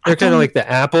 because they're kind of like the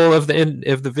Apple of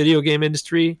the video game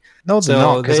industry. No, they're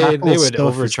not, because they Apple would stuff has got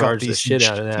overcharge the shit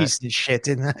out of that. piece of shit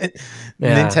in it.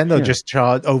 Yeah. Nintendo just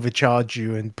overcharge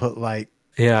you and put like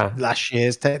Yeah. last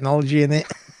year's technology in it.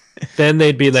 Then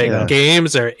they'd be like, Yeah.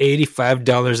 games are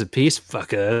 $85 a piece,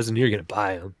 fuckers, and you're gonna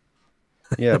buy them.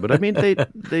 Yeah, but I mean,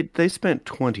 they spent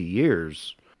 20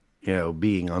 years,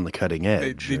 being on the cutting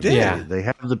edge. They And did. Yeah. They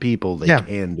have the people. They Yeah.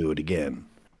 can do it again.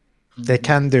 They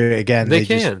can do it again. They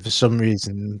Just, can. for some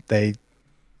reason, they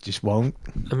just won't.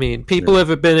 I mean, people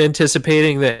have been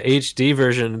anticipating the HD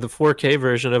version, the 4K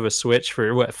version of a Switch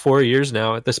for 4 years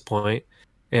now at this point,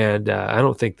 and I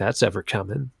don't think that's ever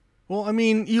coming. Well, I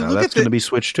mean, you Now, look that's at going the. to be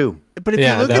Switch too. But if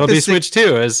Yeah, you look that'll at the be Switch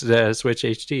 2 as Switch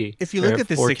HD. If you look or at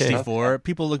the 4K. 64,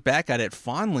 people look back at it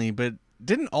fondly, but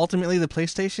didn't ultimately the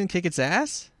PlayStation kick its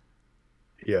ass?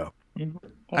 Yeah.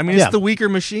 I mean, Yeah. it's the weaker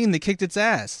machine that kicked its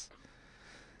ass.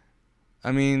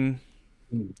 I mean,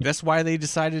 that's why they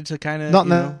decided to kind of Not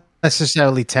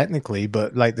necessarily technically,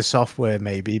 but like the software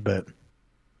maybe. But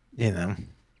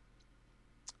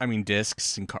I mean,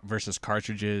 discs and versus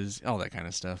cartridges, all that kind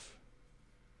of stuff.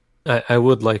 I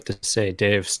would like to say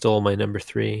Dave stole my number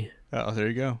 3. Oh, there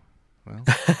you go. Well,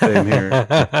 Same here.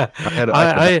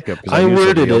 I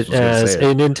worded it as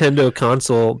a Nintendo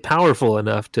console powerful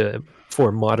enough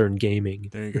for modern gaming.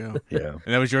 there you go. Yeah.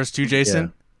 And that was yours too,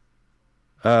 Jason?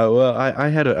 Well, I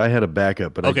had a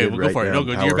backup, but Okay, I did we'll go write for it. down No,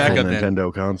 go do your powerful backup then.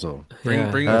 Nintendo console.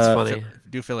 Bring That's it. funny.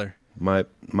 Do filler.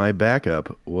 My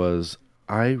backup was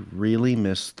I really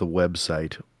miss the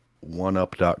website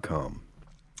oneup.com.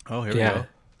 Oh, here we Yeah. go.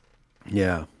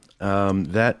 Yeah.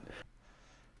 That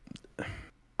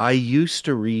I used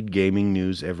to read gaming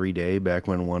news every day back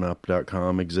when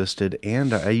oneup.com existed,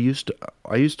 and I used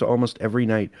to almost every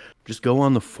night just go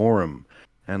on the forum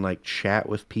and like chat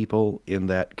with people in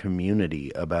that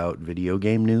community about video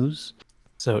game news.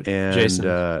 So, And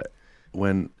Jason,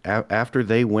 when after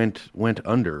they went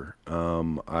under,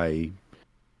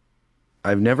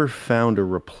 I've never found a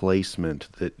replacement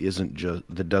that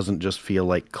doesn't just feel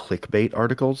like clickbait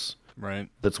articles. Right.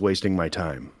 That's wasting my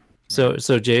time. so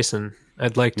Jason,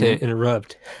 I'd like to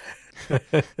interrupt.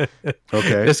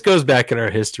 Okay. This goes back in our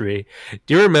history.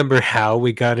 Do you remember how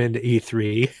we got into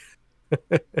E3?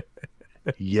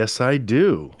 Yes, I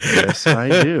do. Yes,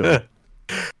 I do.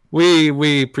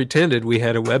 We pretended we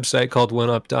had a website called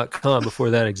oneup.com before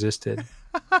that existed.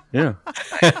 Yeah.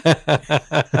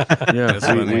 Yeah. That's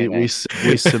funny. We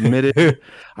submitted.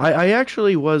 I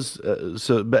actually was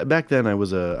back then I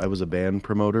was a band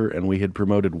promoter, and we had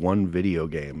promoted one video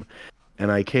game,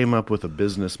 and I came up with a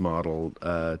business model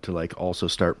to like also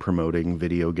start promoting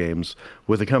video games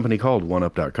with a company called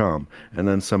oneup.com, and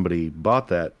then somebody bought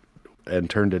that and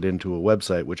turned it into a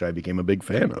website, which I became a big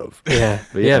fan of. Yeah,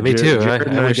 But yeah, me too. Jared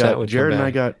and I wish that would Jared come and I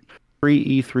back. got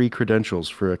free E3 credentials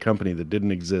for a company that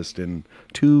didn't exist in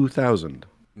 2000.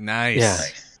 Nice. Yeah.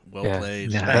 Well Yeah.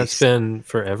 played. Yeah. That's been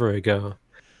forever ago.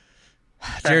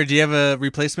 Jared, do you have a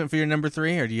replacement for your number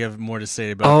 3, or do you have more to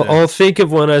say about I'll think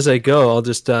of one as I go. I'll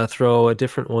just throw a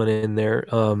different one in there.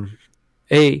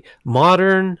 A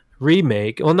modern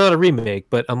remake, well, not a remake,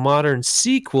 but a modern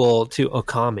sequel to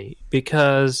Okami,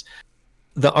 because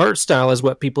the art style is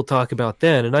what people talk about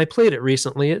then, and I played it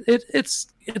recently.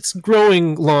 It's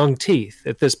growing long teeth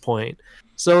at this point.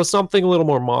 So something a little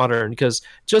more modern, because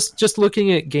just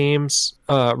looking at games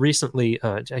recently,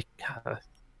 a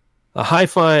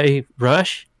Hi-Fi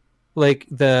Rush, like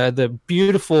the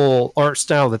beautiful art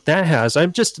style that has,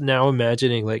 I'm just now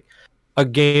imagining like a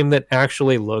game that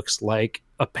actually looks like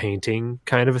a painting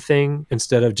kind of a thing,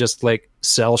 instead of just like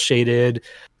cell shaded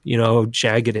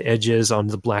jagged edges on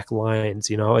the black lines.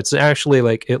 It's actually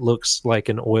like it looks like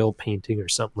an oil painting or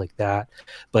something like that,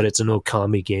 but it's an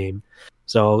Okami game.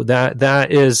 So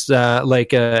that is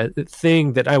like a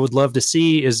thing that I would love to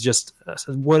see, is just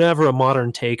whatever a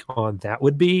modern take on that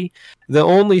would be. The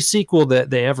only sequel that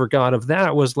they ever got of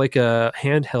that was like a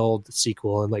handheld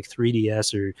sequel in like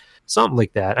 3DS or something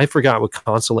like that. I forgot what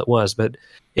console it was, but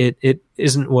it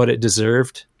isn't what it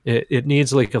deserved. It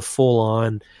needs like a full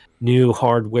on new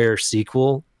hardware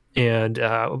sequel, and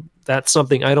that's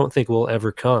something I don't think will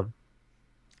ever come.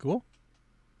 Cool.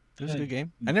 It was a good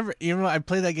game. I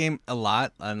played that game a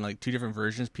lot on like 2 different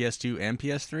versions, PS2 and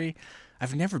PS3.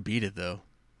 I've never beat it though.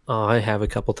 Oh, I have a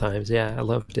couple times. Yeah, I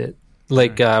loved it.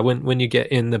 Like when you get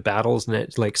in the battles and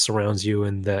it like surrounds you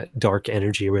in the dark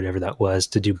energy or whatever that was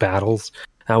to do battles,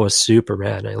 that was super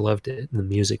rad. I loved it. And the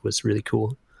music was really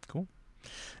cool. Cool.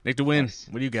 Nick to win.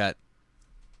 What do you got?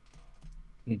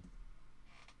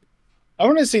 I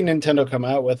want to see Nintendo come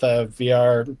out with a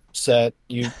VR set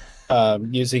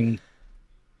using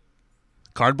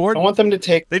Cardboard? I want them to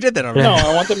take. They did that already. No,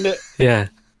 I want them to. Yeah.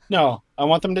 No, I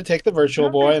want them to take the Virtual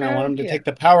Boy and I want them to take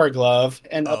the Power Glove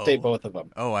and Oh. update both of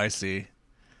them. Oh, I see.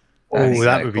 Oh,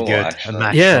 that would be cool, good. actually. And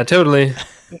that- Yeah, totally.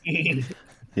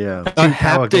 Yeah. A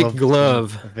Power haptic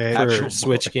glove Virtual for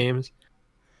Switch games.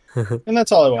 And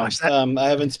that's all I want. Gosh, I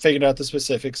haven't figured out the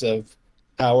specifics of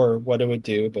how or what it would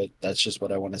do, but that's just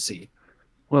what I want to see.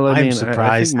 Well, I I'm mean, I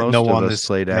surprised think that most no of one us has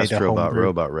played made a Astrobot homebrew.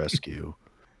 Robot Rescue.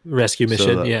 Rescue So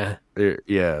mission, the- yeah.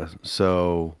 Yeah.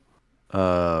 So,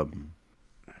 I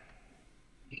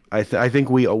think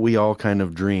we all kind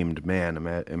of dreamed, man.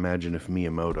 Imagine if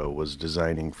Miyamoto was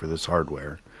designing for this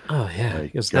hardware. Oh yeah,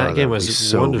 Like, because God, that game that'd be was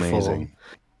so wonderful. amazing.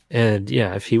 And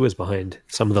yeah, if he was behind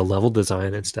some of the level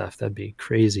design and stuff, that'd be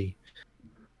crazy.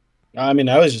 I mean,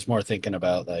 I was just more thinking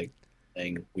about like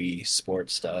playing Wii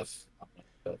Sports stuff.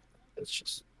 But it's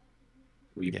just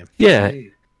Wii. Yeah.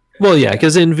 Well, yeah,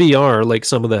 because in VR, like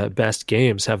some of the best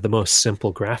games have the most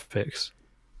simple graphics.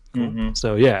 Mhm.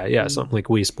 So yeah, something like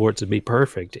Wii Sports would be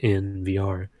perfect in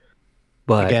VR.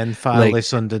 But Again, file like-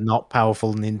 this under not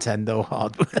powerful Nintendo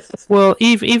hardware. well,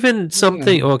 even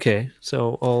something okay.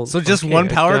 So just okay, one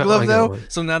Power I Glove got though? one.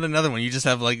 So not another one. You just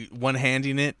have like one hand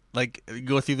in it, like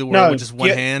go through the world No, with just one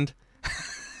yeah. hand.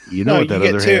 You know No, what that you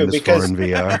get other two, hand is because- for in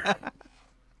VR.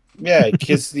 Yeah,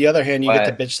 because the other hand, you get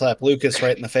to What? bitch slap Lucas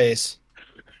right in the face.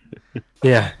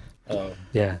 Yeah, Oh.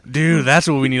 yeah. Dude, that's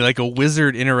what we need, like a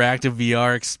Wizard interactive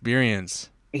VR experience.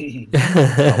 Oh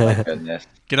my goodness.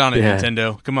 Get on it, Yeah.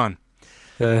 Nintendo. Come on.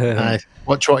 Nice.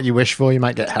 Watch what you wish for. You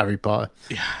might get Harry Potter.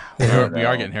 We are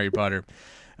no. getting Harry Potter.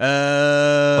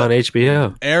 On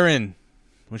HBO. Aaron,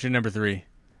 what's your number 3?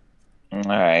 All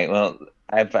right. Well,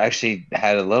 I've actually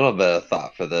had a little bit of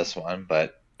thought for this one,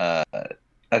 but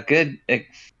a good.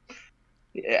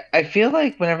 I feel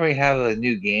like whenever we have the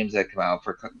new games that come out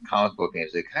for comic book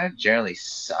games, they kind of generally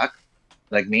suck.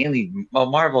 Like mainly, well,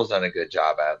 Marvel's done a good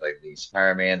job at like the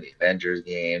Spider-Man, the Avengers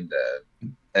game,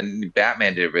 and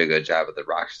Batman did a really good job with the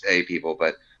Rocksteady people.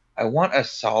 But I want a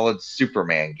solid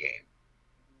Superman game.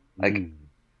 Like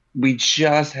we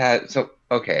just had. So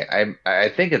okay, I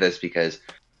think of this because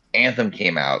Anthem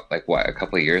came out like what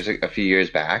a few years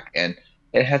back, and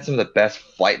it had some of the best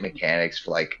flight mechanics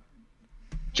for like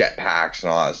jetpacks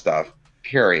and all that stuff.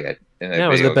 Period. Yeah, it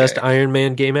was the best Iron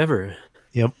Man game ever.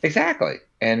 Exactly.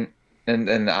 And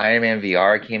the Iron Man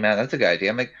VR came out. That's a good idea.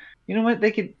 I'm like, you know what?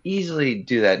 They could easily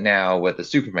do that now with the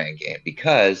Superman game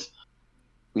because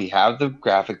we have the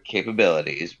graphic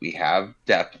capabilities. We have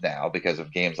depth now because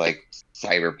of games like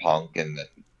Cyberpunk and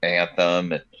the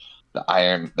Anthem and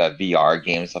the VR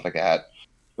game and stuff like that.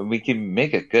 But we can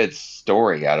make a good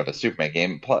story out of a Superman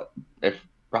game. Plus, if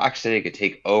Rocksteady could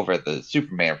take over the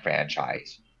Superman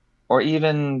franchise, or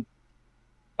even,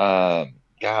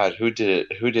 God, who did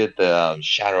the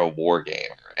Shadow War game,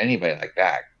 or anybody like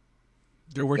that?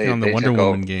 They're working on the Wonder took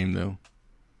Woman over. game though.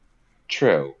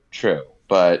 True,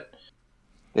 but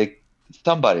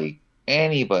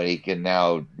anybody can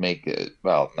now make it.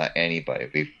 Well, not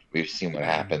anybody. We've seen what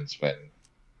happens when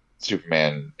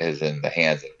Superman is in the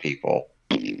hands of people.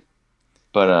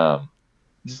 But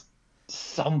just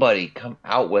somebody come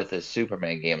out with a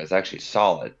Superman game that's actually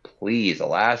solid, please. The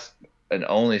last and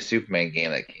only Superman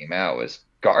game that came out was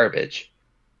garbage.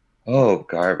 Oh,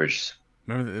 garbage.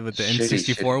 Remember with the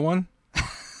Shitty, N64 shitty. one? Is that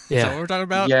Yeah. what we're talking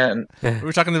about? Yeah. We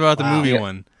were talking about the Wow. movie Yeah.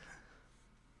 one.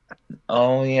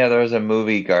 Oh, yeah. There was a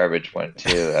movie garbage one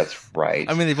too. That's right.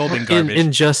 I mean, they've all been garbage.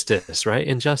 Injustice, right?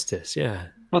 Injustice, yeah.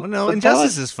 well, no, but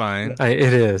Injustice that is fine. It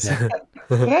is.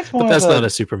 that's more but that's of a- not a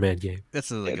Superman game.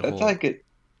 That's like a that's whole.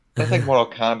 like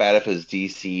Mortal Kombat if it was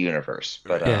DC universe.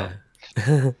 But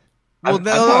Yeah. Well, I'm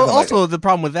talking also the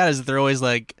problem with that is that they're always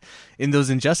like in those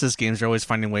Injustice games, they're always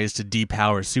finding ways to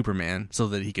depower Superman so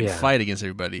that he can fight against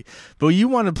everybody. But you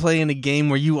want to play in a game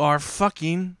where you are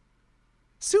fucking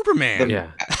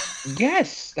Superman.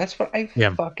 Yes, that's what I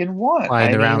fucking want.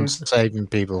 Flying around saving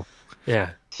people.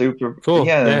 Yeah. Super cool.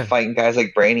 Yeah, and fighting guys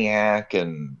like Brainiac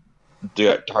and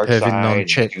Darkseid,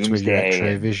 non-chips with your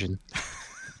X-ray vision.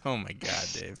 Oh my god,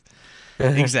 Dave!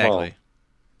 Exactly.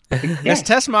 Yes,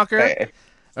 Tessmacher.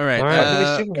 All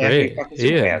right. Great.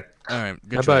 Ian. All right.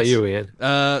 Good How choice. about you, Ian?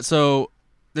 So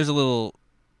there's a little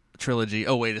trilogy.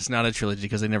 Oh wait, it's not a trilogy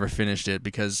because they never finished it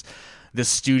because this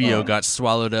studio got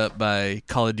swallowed up by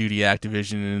Call of Duty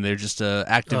Activision, and they're just a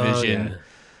Activision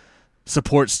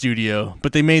support studio.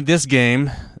 But they made this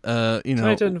game, War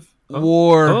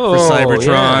for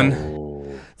Cybertron.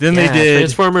 Yeah. Then they did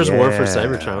Transformers War for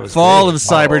Cybertron. Fall of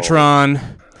Cybertron.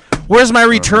 Where's my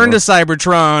Return to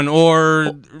Cybertron or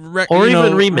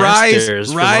even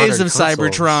remasters Rise of consoles.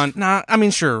 Cybertron? Nah, I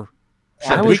mean sure.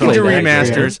 I We can would do play that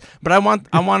remasters, but I want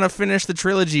to finish the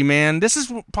trilogy, man. This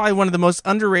is probably one of the most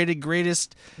underrated,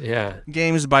 greatest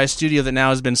games by a studio that now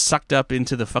has been sucked up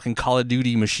into the fucking Call of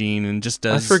Duty machine and just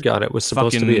does. I forgot it was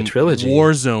supposed to be a trilogy.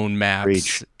 Warzone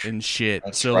maps and shit.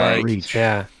 That's so right. like,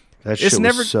 That shit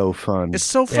was so fun. It's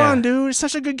so fun, dude. It's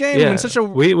such a good game. Yeah. And such a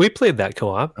we played that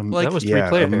co-op. That was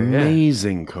 3-player.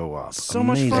 Amazing co-op. So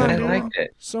much fun. I liked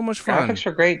it. So much fun. Graphics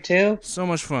were great too. So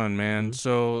much fun, man.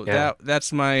 So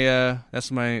that's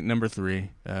my number 3.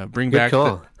 Bring Good back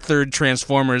call. the third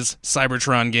Transformers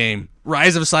Cybertron game,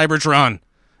 Rise of Cybertron.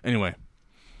 Anyway,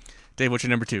 Dave, what's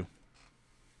your number 2?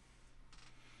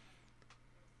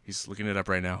 He's looking it up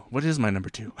right now. What is my number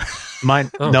 2? My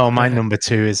number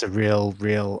 2 is a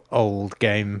real old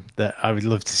game that I would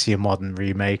love to see a modern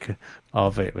remake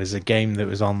of. It was a game that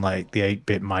was on like the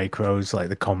 8-bit micros, like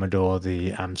the Commodore,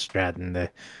 the Amstrad, and the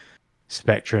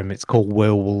Spectrum. It's called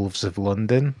Werewolves of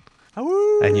London.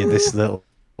 And you're this little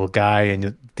guy,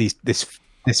 and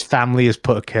this family has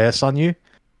put a curse on you,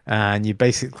 and you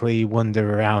basically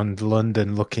wander around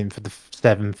London looking for the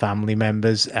 7 family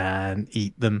members and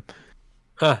eat them.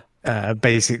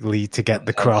 Basically to get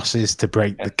the crosses to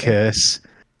break the curse.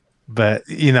 But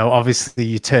obviously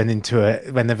you turn into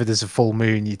whenever there's a full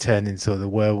moon, you turn into the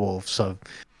werewolf, so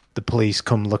the police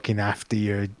come looking after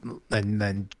you, and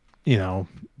then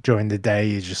during the day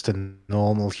you're just a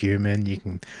normal human. You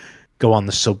can go on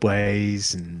the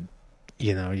subways, and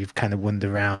you've kind of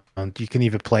wander around. You can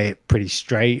either play it pretty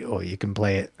straight, or you can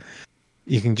play it.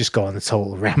 You can just go on a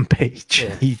total rampage.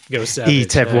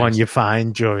 Eat everyone you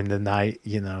find during the night,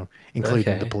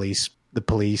 including the police. But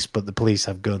the police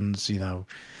have guns,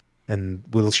 and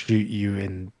will shoot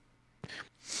you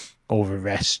or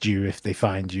arrest you if they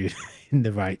find you in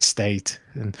the right state.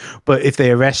 But if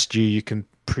they arrest you, you can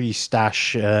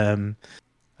pre-stash a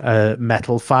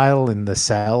metal file in the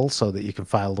cell so that you can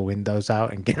file the windows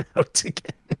out and get out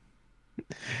again.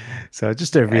 So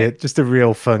just a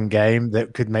real fun game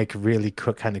that could make a really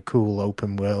kind of cool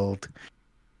open world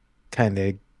kind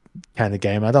of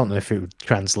game. I don't know if it would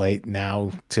translate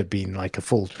now to being like a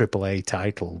full AAA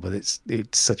title, but it's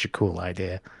such a cool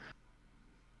idea.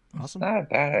 Awesome. Not a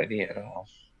bad idea at all.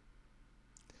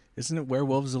 Isn't it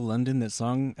Werewolves of London, that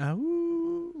song?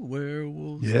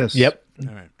 Werewolves. Yes. Yep.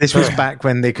 All right. This was back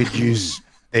when they could use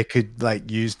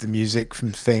the music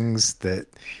from things that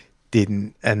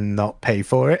didn't and not pay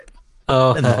for it.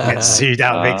 And not get sued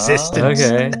out of existence.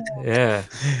 Okay. Yeah.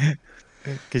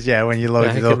 Because when you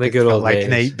load it up, it's got like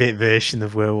an days. 8-bit version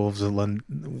of Werewolves of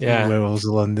London. Yeah. Werewolves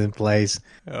of London plays.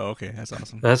 Oh, okay. That's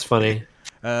awesome. That's funny.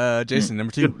 Jason,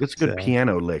 number 2. It's a good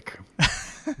piano lick.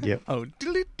 Yep. Oh,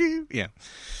 doo-doo-doo. Yeah.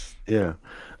 Yeah.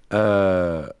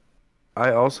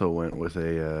 I also went with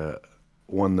a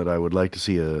one that I would like to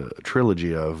see a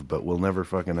trilogy of, but will never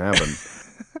fucking happen.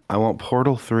 I want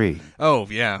Portal 3. Oh,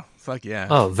 yeah. Fuck yeah.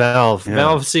 Oh, Valve. Yeah.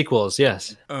 Valve sequels,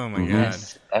 yes. Oh, my God.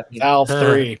 Valve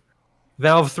 3.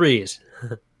 Valve 3s.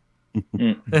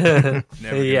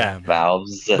 Yeah.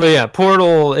 Valves. But yeah,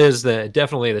 Portal is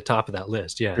definitely the top of that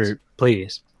list, yes. True.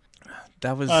 Please.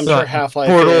 That was I'm sure Half-Life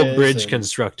Portal Bridge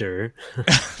Constructor.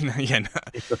 Yeah,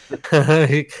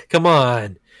 no. Come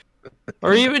on.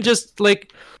 Or even just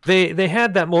like they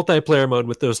had that multiplayer mode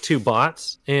with those 2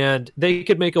 bots, and they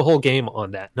could make a whole game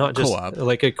on that, not just co-op.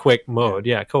 like a quick mode.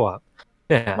 Yeah, co-op.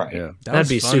 Yeah, Right. Yeah. That'd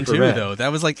be fun super too, rad. though.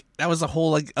 That was a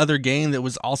whole other game that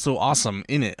was also awesome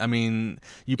in it. I mean,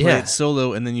 you play it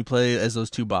solo, and then you play as those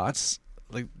 2 bots.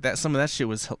 Like that, some of that shit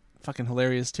was fucking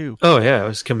hilarious too. Oh yeah, it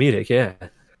was comedic. Yeah.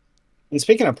 And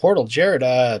speaking of Portal, Jared,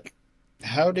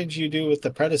 how did you do with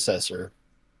the predecessor?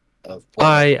 of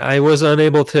Portal. I was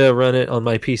unable to run it on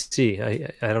my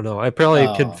PC. I don't know. I probably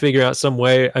could figure out some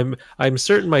way. I'm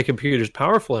certain my computer's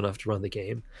powerful enough to run the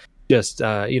game. Just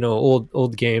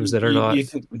old games that are not You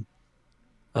think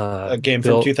a game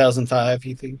built. from 2005?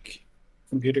 You think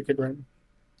computer could run?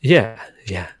 Yeah.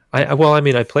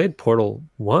 I played Portal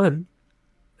 1,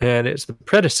 and it's the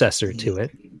predecessor to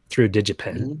it through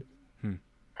DigiPen.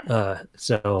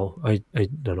 So I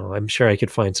don't know. I'm sure I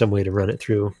could find some way to run it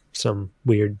through some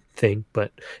weird thing,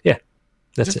 but yeah,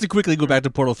 that's just it. to quickly go back to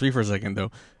Portal 3 for a second,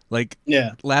 though. Like,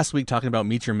 Yeah. last week talking about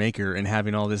Meet Your Maker and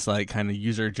having all this, like, kind of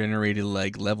user-generated,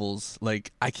 like, levels.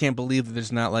 Like, I can't believe that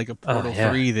there's not, like, a Portal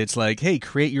 3 that's like, hey,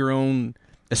 create your own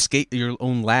your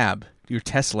own lab, your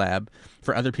test lab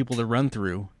for other people to run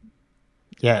through.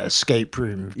 Yeah, escape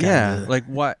room. Yeah, like,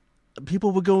 what?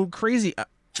 People would go crazy,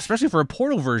 especially for a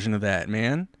Portal version of that,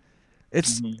 man.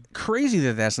 It's crazy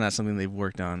that that's not something they've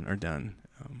worked on or done.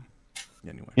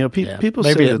 Anyway, people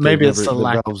say that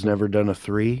the Valve's never done a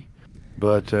 3,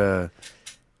 but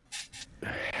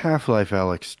Half-Life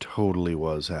Alyx totally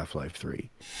was Half-Life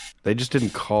 3. They just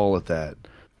didn't call it that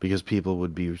because people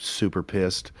would be super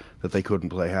pissed that they couldn't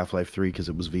play Half-Life 3 because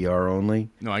it was VR only.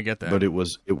 No, I get that. But it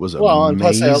was Well, and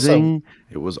plus amazing.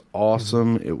 It was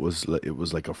awesome. It was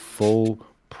like a full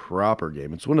proper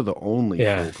game. It's one of the only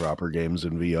full proper games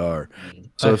in VR.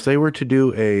 So if they were to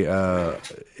do a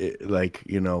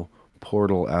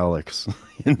Portal Alyx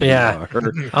in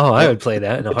VR, I would play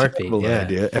that in a heartbeat.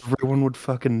 Idea. Everyone would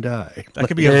fucking die. That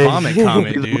could be a vomit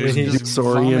comet, dude. The most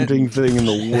disorienting thing in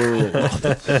the world.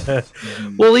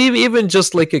 Well, even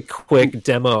just like a quick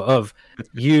demo of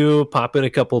you popping a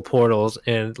couple portals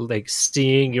and like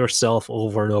seeing yourself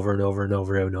over and over and over and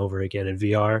over and over again in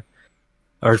VR,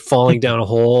 or falling down a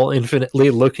hole infinitely,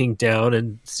 looking down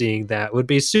and seeing that would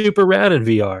be super rad in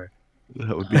VR.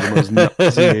 That would be the most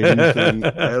nauseating thing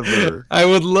ever. I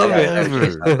would love it.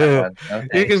 Ever.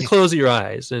 You can close your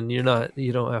eyes and you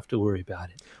don't have to worry about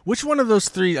it. Which one of those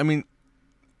three? I mean,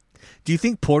 do you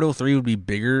think Portal 3 would be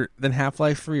bigger than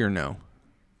Half-Life 3 or no?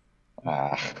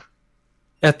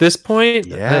 At this point,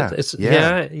 yeah, I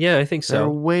think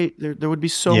so. There would be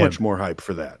so much more hype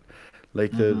for that.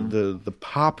 Like the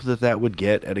pop that would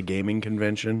get at a gaming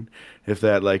convention if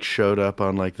that like showed up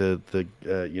on like the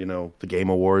Game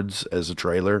Awards as a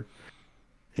trailer.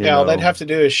 All they'd have to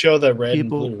do is show the red and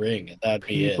blue ring, and that'd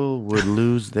be it. People would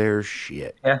lose their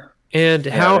shit. Yeah. And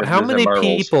how many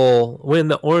people, when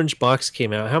the orange box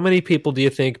came out, how many people do you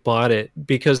think bought it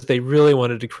because they really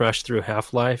wanted to crush through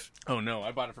Half-Life? Oh no,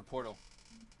 I bought it for Portal.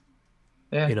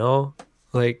 Yeah.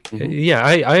 I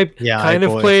kind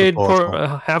of played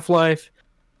Half-Life.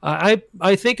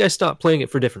 I think I stopped playing it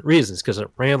for different reasons because it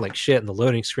ran like shit and the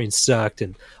loading screen sucked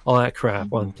and all that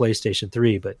crap on PlayStation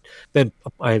 3. But then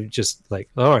I just like,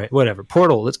 all right, whatever.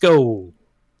 Portal, let's go.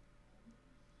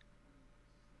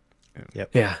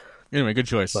 Yep. Yeah. Anyway, good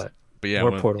choice. But yeah,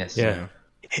 more Portal. Yes. Yeah.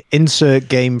 Insert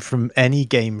game from any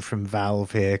game from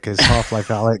Valve here because Half-Life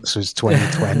Alyx was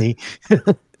 2020.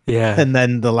 Yeah. And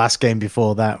then the last game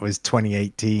before that was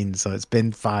 2018, so it's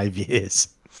been 5 years.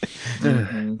 All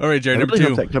right, Jared, number 2.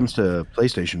 Hope that comes to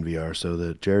PlayStation VR so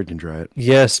that Jared can try it.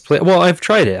 Yes. Well, I've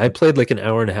tried it. I played like an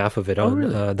hour and a half of it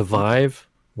on the Vive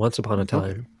once upon a time.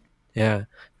 Okay. Yeah.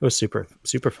 It was super,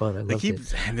 super fun. I loved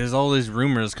it. There's all these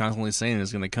rumors constantly saying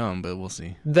it's going to come, but we'll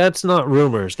see. That's not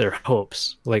rumors. They're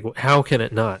hopes. Like, how can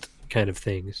it not kind of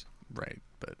things. Right.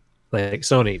 But like,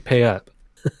 Sony, pay up.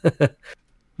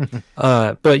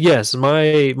 But yes,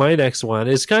 my next one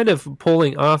is kind of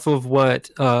pulling off of what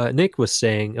Nick was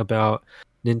saying about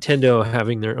Nintendo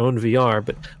having their own VR.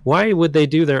 But why would they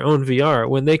do their own VR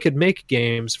when they could make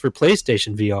games for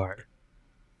PlayStation VR?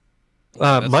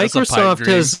 Microsoft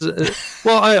has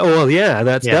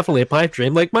that's definitely a pipe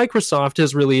dream. Like Microsoft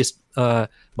has released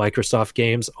Microsoft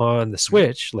games on the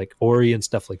Switch, like Ori and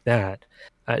stuff like that.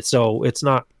 So it's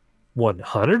not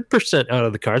 100% out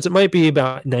of the cards. It might be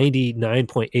about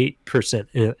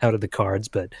 99.8% out of the cards,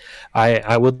 but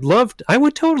I would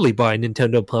totally buy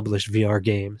Nintendo published VR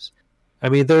games. I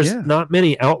mean, there's not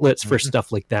many outlets for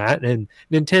stuff like that, and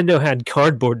Nintendo had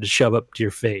cardboard to shove up to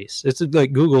your face. It's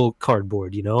like Google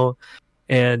Cardboard,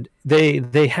 and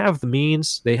they have the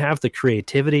means, they have the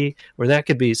creativity where that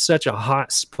could be such a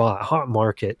hot spot, hot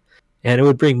market. And it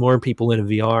would bring more people into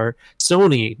VR.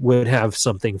 Sony would have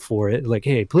something for it. Like,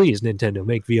 hey, please, Nintendo,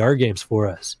 make VR games for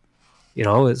us.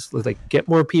 It's like, get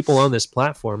more people on this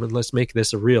platform and let's make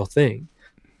this a real thing.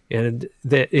 And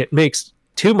that it makes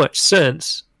too much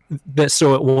sense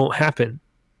so it won't happen.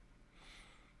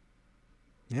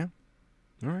 Yeah.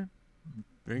 All right.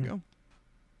 There you go.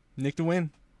 Nick to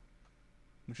win.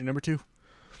 What's your number 2? How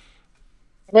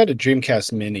about a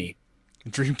Dreamcast Mini?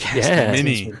 Dreamcast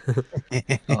Mini.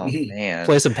 Oh man.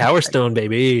 Play some Power Stone,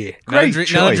 baby. Not a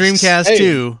choice. Dreamcast Hey.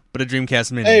 2, but a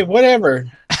Dreamcast Mini. Hey,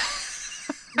 whatever.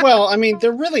 Well, I mean,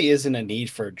 there really isn't a need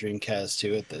for a Dreamcast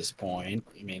 2 at this point.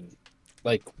 I mean,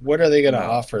 like, what are they going to No.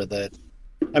 offer that?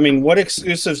 I mean, what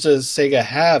exclusives does Sega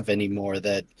have anymore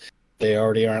that they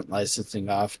already aren't licensing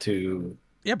off to?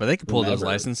 Yeah, but they could pull those whomever?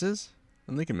 licenses,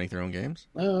 and they can make their own games.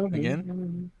 Oh,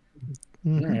 Again?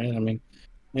 All right. I mean,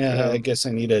 yeah, I guess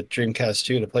I need a Dreamcast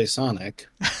 2 to play Sonic.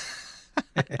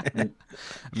 I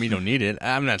mean, you don't need it.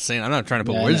 I'm not trying to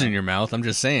put Yeah, I words know. in your mouth. I'm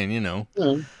just saying, you know.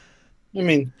 I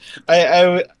mean,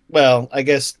 I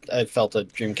guess I felt a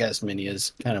Dreamcast Mini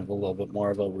is kind of a little bit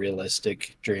more of a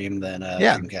realistic dream than a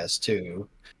Yeah. Dreamcast 2.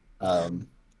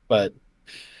 But,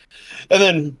 and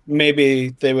then maybe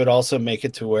they would also make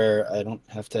it to where I don't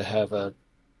have to have a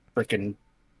freaking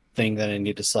thing that I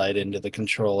need to slide into the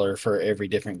controller for every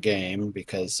different game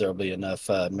because there'll be enough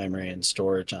memory and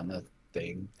storage on the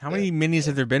thing. How many minis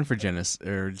have there been for Genesis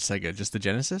or Sega? Just the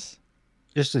Genesis?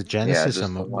 Just a Genesis, just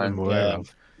I'm the one. aware Yeah.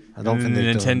 of. I don't And think the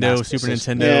they've done Nintendo, Master Super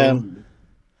System. Nintendo.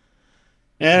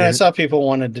 Yeah. And I Yeah. saw people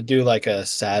wanted to do like a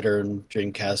Saturn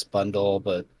Dreamcast bundle,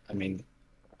 but I mean,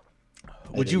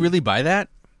 Would you didn't- really buy that?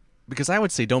 Because I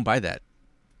would say don't buy that.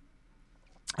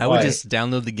 I would Why? just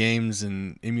download the games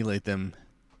and emulate them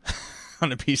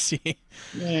on a PC.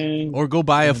 Or go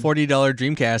buy a $40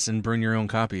 Dreamcast and burn your own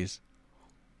copies.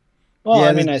 Well, Yeah,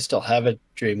 I mean, I still have a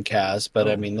Dreamcast, but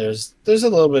I mean, there's a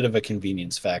little bit of a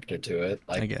convenience factor to it,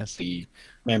 like I guess. the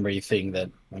memory thing that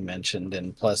I mentioned,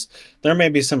 and plus there may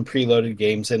be some preloaded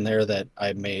games in there that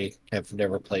I may have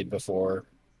never played before.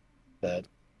 That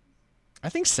I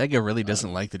think Sega really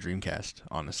doesn't like the Dreamcast,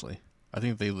 honestly. I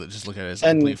think they just look at it as a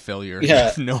And- complete failure. yeah.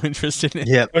 Have no interest in it.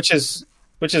 Yeah, which is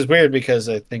weird because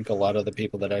I think a lot of the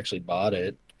people that actually bought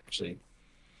it actually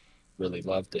really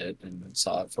loved it and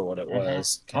saw it for what it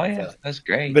was. Oh Kind yeah, of that's a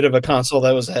great. bit of a console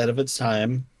that was ahead of its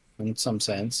time in some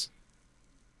sense.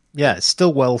 yeah, it's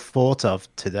still well thought of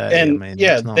today. And I mean,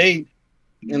 yeah, it's not... they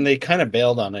kind of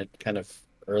bailed on it kind of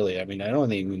early. I mean, I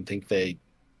don't even think they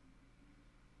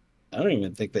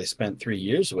spent 3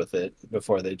 years with it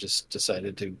before they just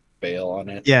decided to bail on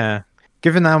it. Yeah,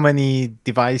 given how many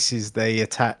devices they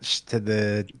attached to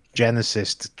the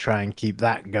Genesis to try and keep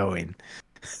that going.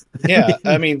 Yeah,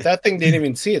 I mean, that thing didn't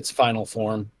even see its final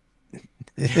form.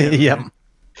 Yep.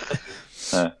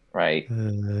 Right.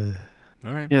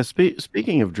 All right. Yeah,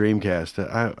 speaking of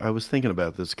Dreamcast, I was thinking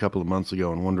about this a couple of months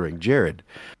ago and wondering, Jared,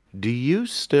 do you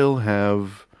still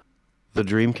have the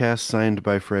Dreamcast signed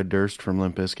by Fred Durst from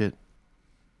Limp Bizkit?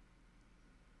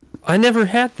 I never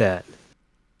had that.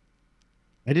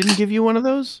 I didn't give you one of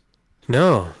those?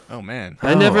 No, Oh, man.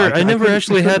 I Oh, never I never couldn't-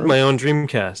 actually I had couldn't- my own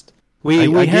Dreamcast. I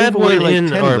We had gave away one like in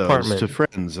 10 our of those apartment. to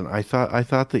friends, and I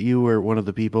thought that you were one of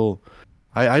the people.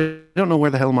 I don't know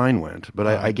where the hell mine went, but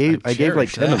I gave like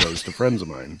cherish 10 of that. those to friends of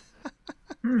mine,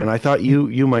 and I thought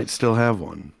you might still have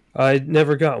one. I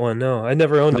never got one. No, I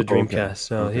never owned a Oh, okay. Dreamcast.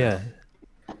 So Okay. yeah.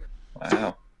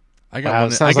 Wow. I got Wow, one.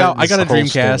 it I sounds got like a this whole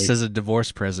Dreamcast story. as a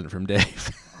divorce present from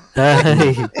Dave.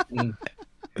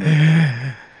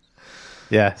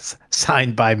 Yes,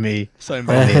 signed by me. Signed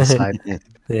On by the inside.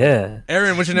 Yeah.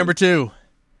 Aaron, what's your number 2?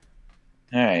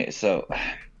 All right, so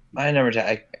my number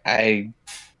 10, I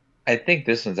think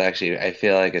this one's actually, I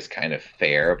feel like it's kind of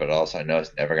fair, but also I know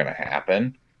it's never going to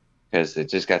happen because it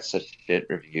just got such shit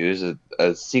reviews.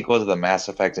 A sequel to the Mass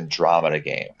Effect Andromeda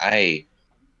game. I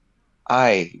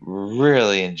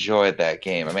really enjoyed that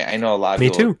game. I mean, I know a lot of Me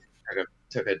people too.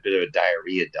 took a bit of a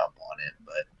diarrhea dump on it,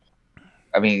 but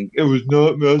I mean, it was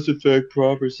not Mass Effect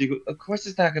proper sequel. Of course,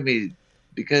 it's not going to be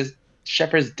because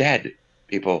Shepard's dead.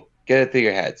 People, get it through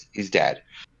your heads. He's dead.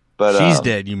 But She's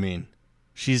dead, you mean?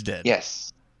 She's dead.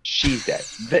 Yes, she's dead.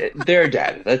 They're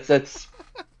dead. Let's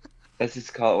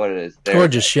just call it what it is. They're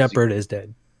Gorgeous dead. Shepherd is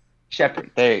dead.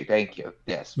 Shepard. There. Thank you.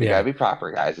 Yes, we Yeah. gotta be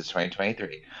proper, guys. It's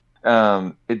 2023.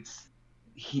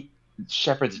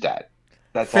 Shepard's dead.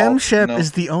 That's all. Fem-Shep No.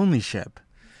 is the only Shep.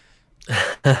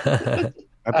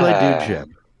 I played Dude Shep.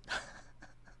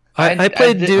 I I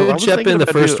played did- I Dude was Shep thinking in the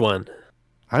about first Dude- one.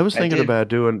 I was I thinking did. about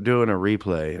doing a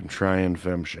replay and trying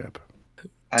Femship.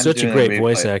 I'm Such a doing great replay.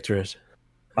 voice actress.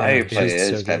 My Yeah, replay she's is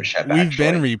so good. Fem-Shep, We've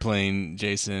actually. been replaying,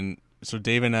 Jason. So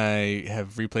Dave and I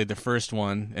have replayed the first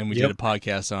one, and we did a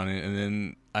podcast on it. And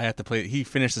then I have to play. He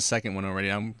finished the second one already.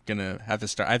 I'm gonna have to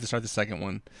start. I have to start the second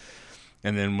one,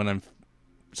 and then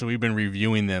so we've been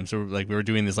reviewing them. So we were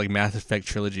doing this Mass Effect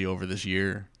trilogy over this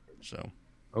year. So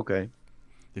Okay.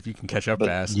 if you can catch up But-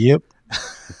 fast, Yep.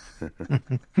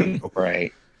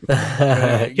 Right.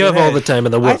 You have all the time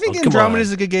in the world. I think Come Andromeda on.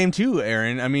 is a good game too,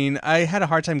 Aaron. I mean, I had a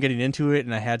hard time getting into it,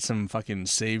 and I had some fucking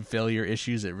save failure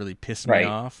issues that really pissed me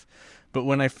off. But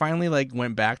when I finally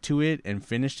went back to it and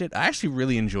finished it, I actually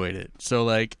really enjoyed it. So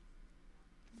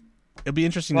it'll be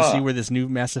interesting to see where this new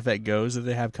Mass Effect goes that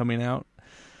they have coming out.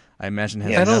 I imagine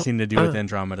it has nothing to do with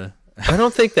Andromeda. I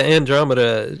don't think the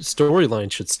Andromeda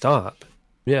storyline should stop.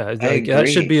 Yeah, that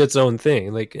should be its own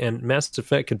thing. And Mass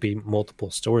Effect could be multiple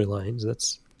storylines.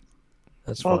 That's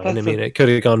fine. I mean, it could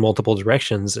have gone multiple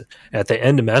directions at the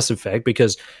end of Mass Effect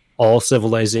because all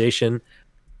civilization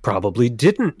probably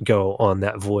didn't go on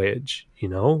that voyage.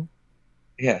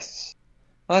 Yes.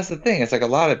 Well, that's the thing. It's like a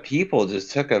lot of people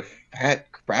just took a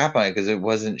fat crap on it because it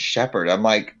wasn't Shepard. I'm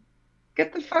like,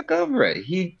 get the fuck over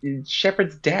it.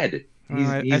 Shepard's dead.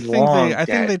 He's long I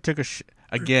think dead. they took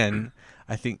again.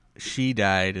 I think she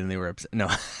died and they were upset. No.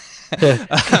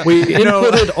 We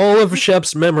inputted all of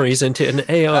Shep's memories into an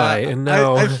AI, and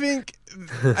now I think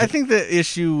the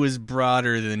issue was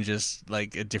broader than just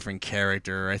a different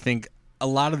character. I think a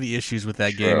lot of the issues with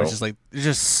that game is just there's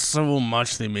just so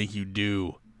much they make you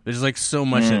do. There's so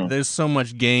much. There's so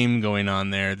much game going on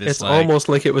there. It's almost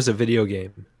like it was a video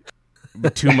game.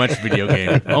 Too much video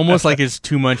game. Almost like it's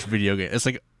too much video game. It's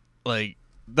like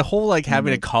the whole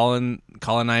having to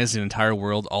colonize an entire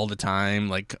world all the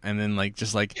time, and then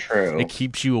True. it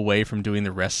keeps you away from doing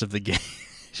the rest of the game.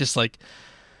 It's just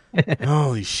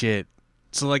holy shit.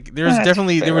 So there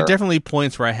were definitely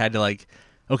points where I had to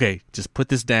okay, just put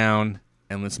this down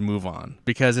and let's move on,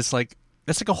 because it's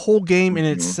that's a whole game in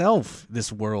itself.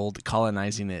 This world,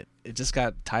 colonizing it just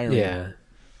got tiring.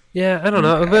 Yeah, I don't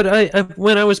know, but I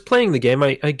when I was playing the game,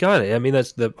 I got it. I mean,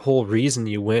 that's the whole reason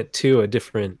you went to a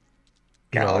different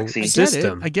galaxy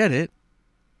system. I get it.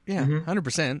 Yeah,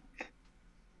 100%.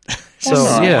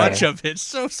 So much of it,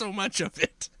 so much of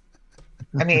it.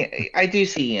 I mean, I do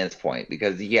see Ian's point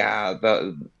because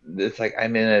it's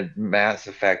I'm in a Mass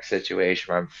Effect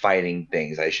situation where I'm fighting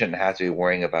things. I shouldn't have to be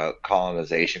worrying about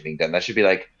colonization being done. That should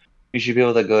be you should be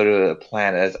able to go to a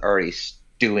planet that's already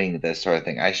doing this sort of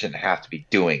thing. I shouldn't have to be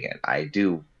doing it. I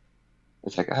do.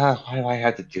 It's why do I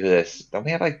have to do this? Don't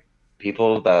we have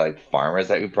people that farmers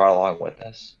that we brought along with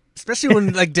us? Especially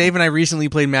when Dave and I recently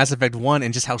played Mass Effect 1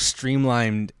 and just how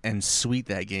streamlined and sweet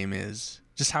that game is.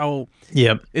 Just how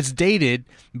it's dated,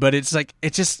 but it's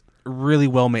it's just really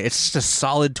well made. It's just a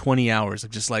solid 20 hours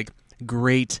of just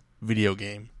great video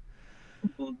game.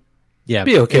 Yeah,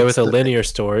 be okay with a linear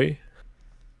story.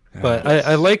 But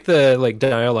I like the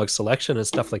dialogue selection and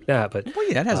stuff like that. But well,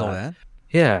 yeah, it has all that.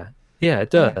 Yeah,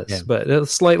 it does. Yeah. But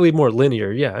it's slightly more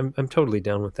linear. Yeah, I'm totally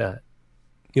down with that.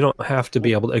 You don't have to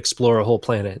be able to explore a whole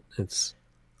planet. It's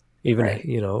even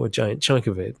a giant chunk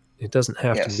of it. It doesn't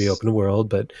have to be open world.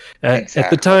 But at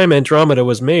the time Andromeda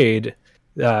was made,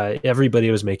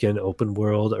 everybody was making open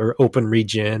world or open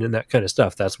region and that kind of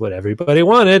stuff. That's what everybody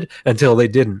wanted until they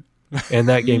didn't. And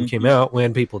that game came out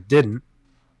when people didn't.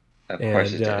 Of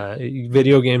course it did.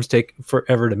 Video games take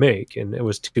forever to make, and it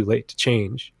was too late to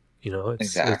change.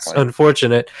 It's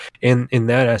unfortunate in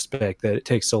that aspect that it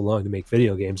takes so long to make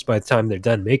video games. By the time they're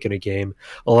done making a game,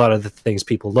 a lot of the things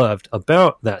people loved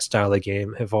about that style of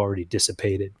game have already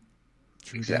dissipated.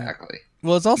 Exactly.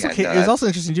 Well, it's also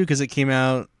interesting too because it came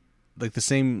out the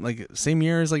same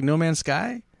year as No Man's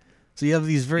Sky, so you have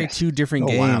these two different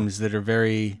games that are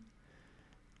very.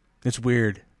 It's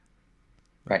weird,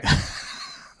 right?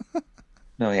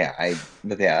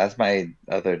 That's my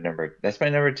other number. That's my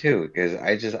number 2 because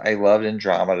I loved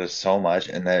Andromeda so much,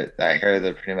 and that I hear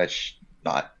they're pretty much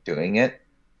not doing it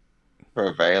for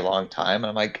a very long time.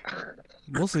 And I'm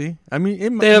we'll see. I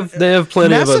mean, they have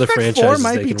plenty of other franchises. Mass Effect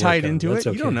 4 might be tied into it.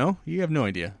 Okay. You don't know. You have no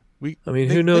idea.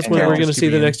 Who knows when we're going to see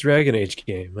the next Dragon Age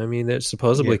game? I mean, it's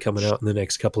supposedly coming out in the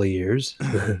next couple of years.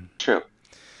 True.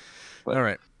 But. All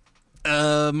right.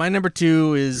 My number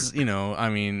 2 is,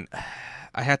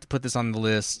 I have to put this on the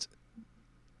list,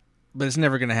 but it's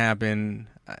never going to happen.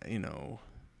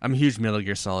 I'm a huge Metal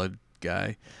Gear Solid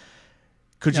guy.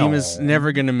 Kojima's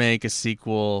never going to make a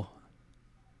sequel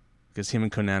because him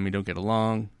and Konami don't get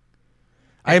along.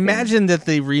 I imagine that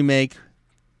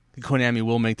Konami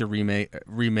will make the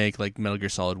remake like Metal Gear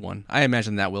Solid 1. I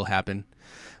imagine that will happen.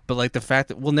 But the fact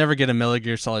that we'll never get a Metal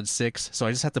Gear Solid 6, so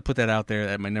I just have to put that out there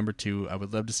at my number 2. I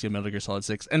would love to see a Metal Gear Solid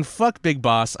 6. And fuck Big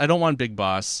Boss. I don't want Big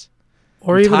Boss.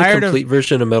 Or even a complete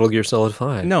version of Metal Gear Solid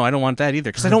 5. No, I don't want that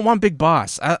either, because I don't want Big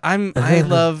Boss. I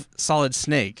love Solid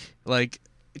Snake.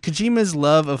 Kojima's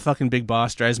love of fucking Big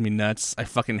Boss drives me nuts. I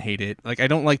fucking hate it. I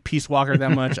don't like Peace Walker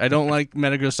that much. I don't like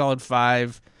Metal Gear Solid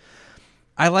 5.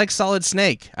 I like Solid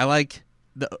Snake. I like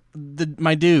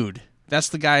my dude. that's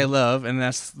the guy I love, and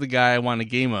that's the guy I want a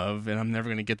game of, and I'm never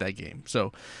going to get that game.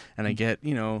 So, and I get,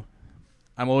 I'm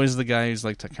always the guy who's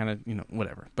like to kind of,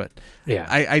 whatever. But Yeah,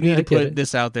 I need to get put it.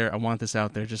 this out there. I want this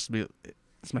out there just to be,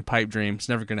 it's my pipe dream. It's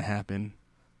never going to happen.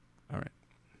 All right.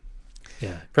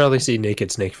 Yeah, probably see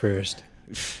Naked Snake first.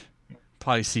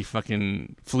 Probably see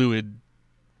fucking fluid,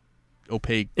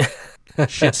 opaque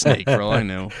shit snake for all I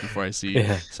know before I see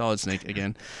Solid Snake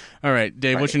again. All right,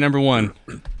 Dave, what's your number one?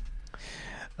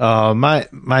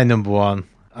 My number one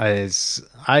is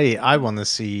I want to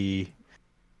see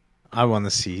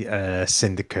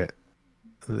Syndicate,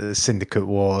 the Syndicate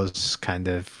Wars kind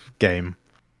of game.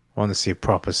 I want to see a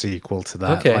proper sequel to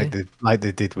that, Okay. like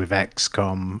they did with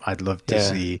XCOM. I'd love to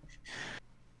see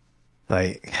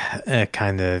like a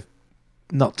kind of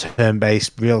not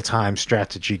turn-based real-time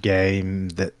strategy game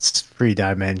that's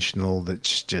three-dimensional,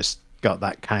 that's just got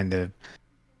that kind of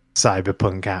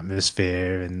cyberpunk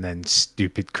atmosphere and then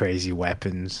stupid crazy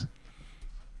weapons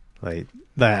like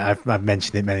that. I've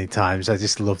mentioned it many times. I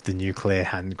just love the nuclear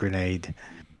hand grenade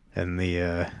and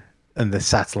the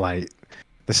satellite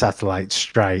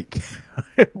strike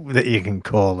that you can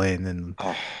call in, and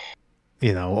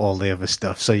all the other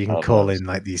stuff, so you can call in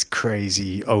like these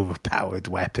crazy overpowered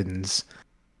weapons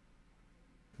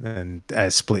and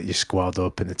split your squad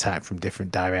up and attack from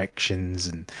different directions,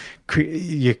 and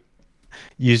they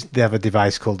have a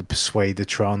device called the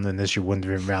Persuadertron, and as you're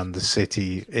wandering around the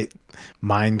city, it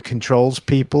mind controls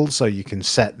people, so you can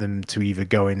set them to either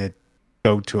go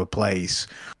to a place,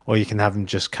 or you can have them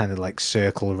just kind of like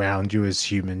circle around you as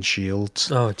human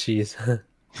shields. Oh, jeez.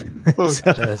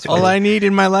 That's All funny. I need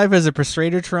in my life is a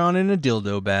Persuadertron and a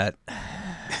dildo bat.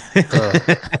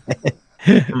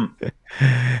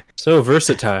 So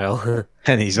versatile.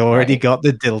 And he's already got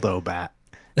the dildo bat.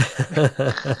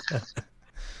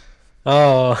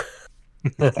 Oh.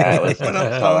 I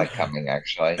saw that coming,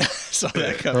 actually. Saw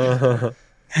that coming.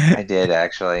 I did,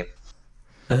 actually.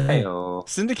 Hey-o.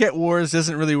 Syndicate Wars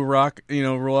doesn't really roll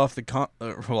off the tongue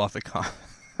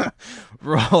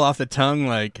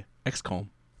like XCOM.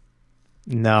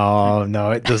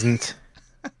 No, it doesn't.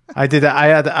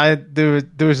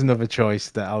 There was another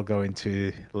choice that I'll go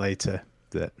into later.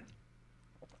 That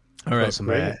All right, got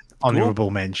some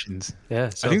honorable mentions. Yeah, I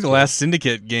think the last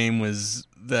Syndicate game was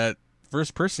that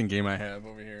first-person game I have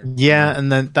over here. Yeah,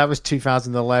 and then that was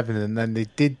 2011, and then they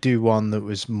did do one that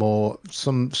was more.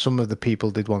 Some of the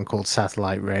people did one called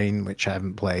Satellite Rain, which I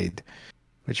haven't played,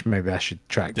 which maybe I should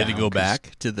track down. Did it go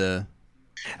back to the?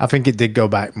 I think it did go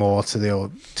back more to the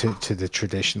old, to the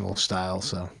traditional style.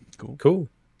 So cool.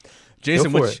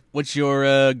 Jason, Go for what's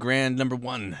your grand number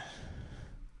one?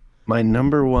 My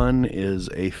number one is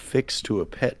a fix to a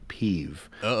pet peeve.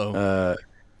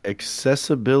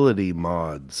 Accessibility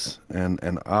mods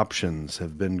and options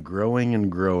have been growing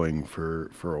and growing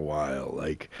for a while.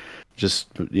 Like, just,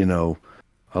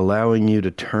 allowing you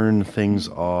to turn things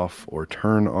off or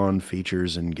turn on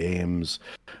features in games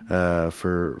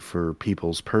for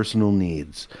people's personal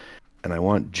needs. And I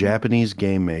want Japanese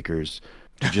game makers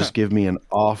to just give me an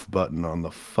off button on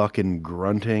the fucking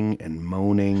grunting and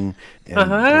moaning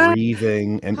and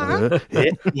breathing and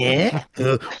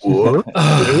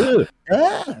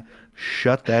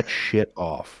shut that shut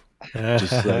off.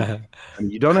 Just like,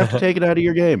 you don't have to take it out of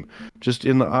your game. Just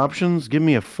in the options, give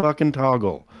me a fucking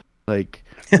toggle. Like,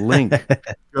 Link,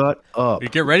 shut up. You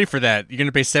get ready for that. You're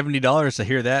gonna pay $70 to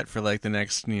hear that for like the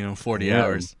next 40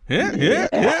 hours. Yeah.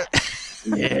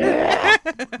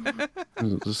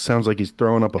 This sounds like he's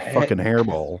throwing up a fucking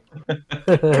hairball.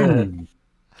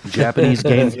 Japanese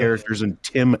game characters and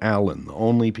Tim Allen, the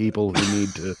only people who need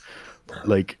to,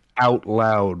 like, out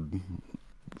loud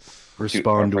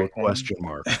respond to a question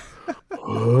mark.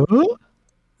 Oh,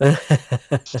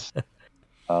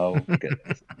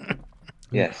 goodness.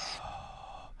 Yes.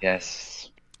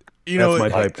 That's my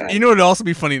pipe. You know, it'd also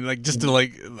be funny, like, just to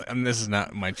like, this is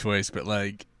not my choice, but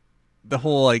like the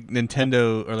whole like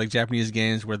Nintendo or like Japanese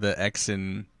games where the X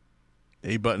and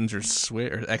A buttons are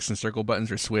switched, or X and circle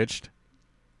buttons are switched.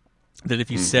 That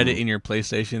if you set it in your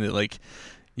PlayStation, that like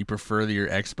you prefer your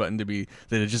X button to be,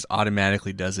 that it just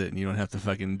automatically does it, and you don't have to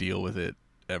fucking deal with it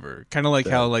ever. Kind of like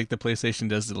how like the PlayStation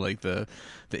does the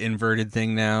inverted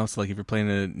thing now. So like if you're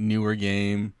playing a newer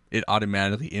game, it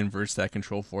automatically inverts that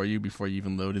control for you before you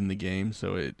even load in the game.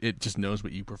 So it just knows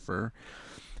what you prefer.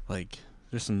 Like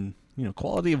there's some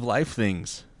quality of life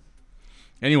things.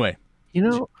 Anyway,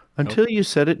 until you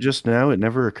said it just now, it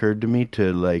never occurred to me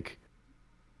to like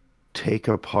take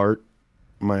apart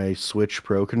my Switch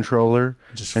Pro controller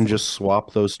and just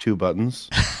swap those two buttons.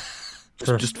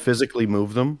 just physically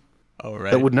move them. Oh,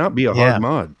 right. That would not be a hard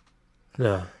mod.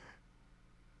 No.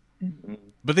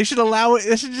 But they should allow it.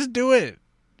 They should just do it.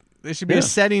 There should be a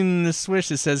setting in the Switch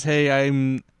that says, "Hey,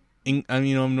 I'm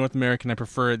North American. I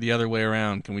prefer it the other way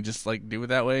around." Can we just like do it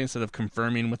that way instead of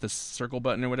confirming with the circle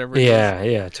button or whatever?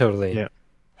 Yeah, totally. Yeah.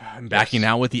 I'm backing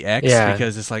out with the X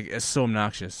because it's so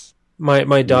obnoxious.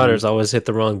 My daughters always hit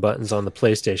the wrong buttons on the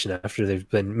PlayStation after they've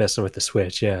been messing with the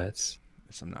Switch. Yeah, it's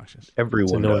obnoxious.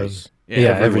 Everyone does. Yeah,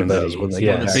 everyone everybody. does when they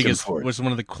Yeah. go The back biggest and forth. was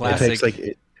one of the It classic.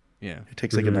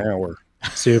 takes like an hour.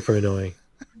 Super annoying.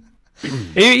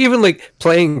 Even like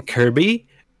playing Kirby,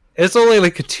 it's only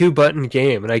like a 2-button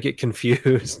game, and I get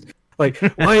confused. Like,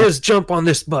 why is jump on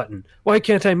this button? Why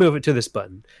can't I move it to this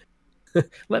button?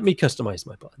 Let me customize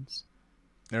my buttons.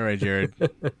 All right, Jared,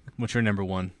 what's your number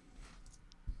one?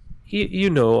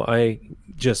 I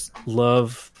just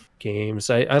love games.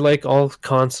 I like all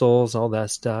consoles, all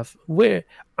that stuff. Where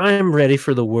I'm ready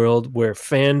for the world where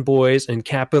fanboys and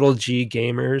capital G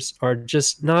gamers are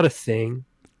just not a thing.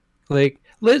 Like,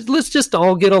 let's just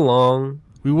all get along.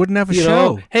 We wouldn't have a You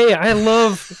show. know, hey, I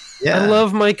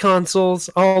love my consoles,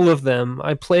 all of them.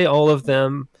 I play all of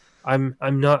them. I'm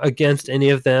not against any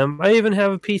of them. I even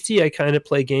have a PC I kind of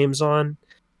play games on.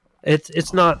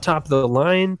 It's not top of the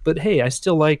line, but hey, I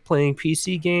still like playing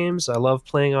PC games. I love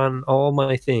playing on all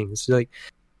my things. Like,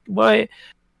 why?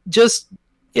 Just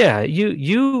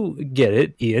you get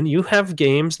it, Ian. You have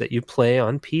games that you play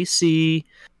on PC.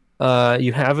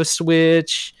 You have a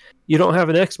Switch. You don't have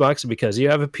an Xbox because you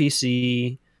have a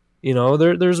PC. You know,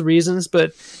 there's reasons,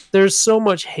 but there's so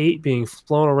much hate being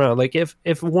flown around. Like, if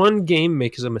one game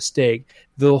makes a mistake,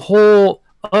 the whole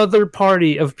other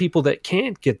party of people that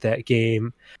can't get that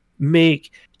game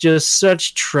make just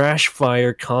such trash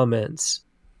fire comments,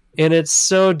 and it's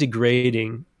so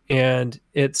degrading. And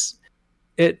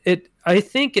I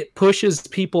think it pushes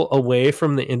people away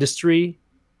from the industry.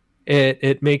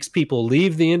 It makes people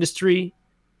leave the industry.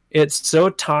 It's so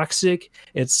toxic.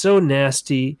 It's so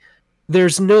nasty.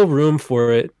 There's no room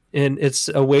for it, and it's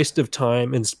a waste of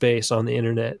time and space on the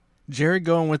internet. Jared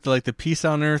going with the peace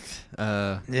on earth.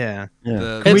 Yeah.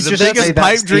 The Can we the just biggest say pipe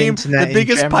that's the dream. internet The in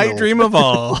biggest pipe general? dream of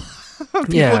all.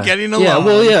 People getting along. Yeah,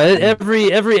 well, yeah.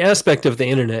 Every aspect of the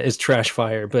internet is trash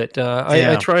fire, but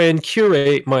I try and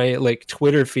curate my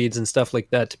Twitter feeds and stuff like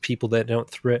that to people that don't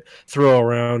throw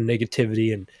around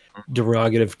negativity and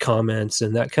derogative comments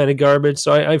and that kind of garbage.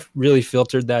 So I've really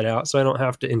filtered that out, so I don't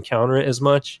have to encounter it as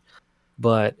much.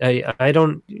 But I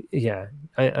don't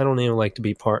even like to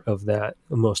be part of that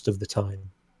most of the time.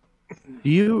 Do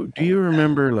you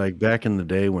remember back in the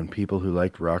day when people who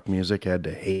liked rock music had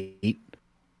to hate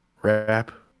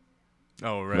rap?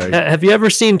 Oh, right. Have you ever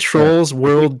seen Trolls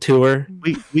World Tour?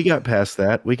 We got past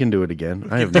that. We can do it again.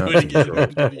 I have not seen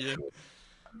Trolls.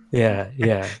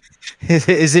 Yeah.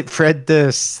 Is it Fred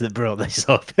Durst that brought this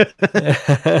up?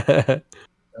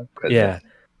 Yeah.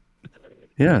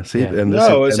 Yeah, see, Yeah. and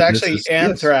No, it's this actually is-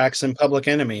 Anthrax and Public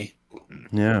Enemy.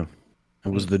 Yeah, it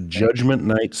was the Judgment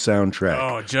Night soundtrack.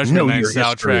 Oh, Judgment Know Night your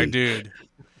soundtrack, history. dude.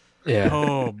 Yeah.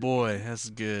 Oh boy, that's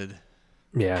good.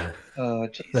 Yeah. Oh,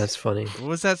 jeez. That's funny. What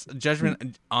was that?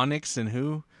 Judgment Onyx and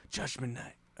who? Judgment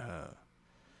Night.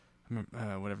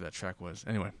 Whatever that track was.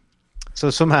 Anyway. So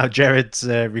somehow Jared's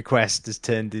request has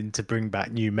turned into bring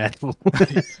back new metal.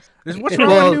 What's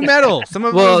wrong with new metal? Some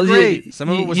of it was great. Some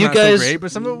of it was you not guys- so great,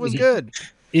 but some of it was good.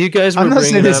 You guys were I'm not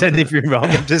saying bringing there's up... anything wrong.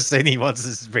 I'm just saying he wants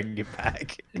us to bring it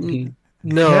back.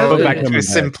 No, Go Yeah, back it- to a back,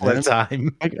 simpler man.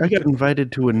 time. I got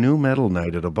invited to a new metal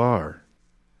night at a bar.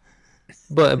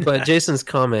 but Jason's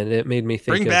comment, it made me think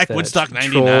Bring of back that Woodstock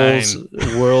 99.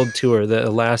 Trolls World Tour, the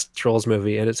last Trolls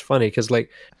movie, and it's funny because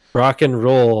rock and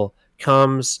roll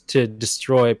comes to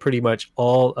destroy pretty much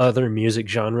all other music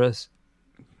genres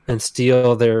and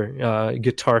steal their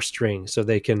guitar strings so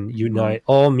they can unite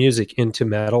all music into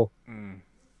metal.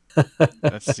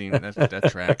 That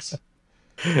tracks.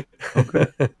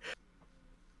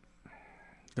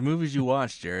 The movies you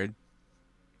watch, Jared.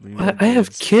 I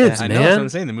have kids, I know. That's what I'm man.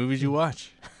 saying. The movies you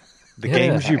watch. The Yeah,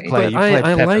 games you play. But You play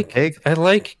Peppa Pig. I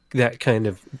like that kind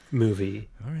of movie.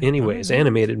 All right, Anyways, all right.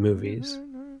 animated movies.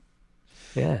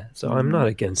 Yeah, so I'm not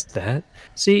against that.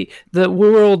 See, the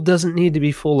world doesn't need to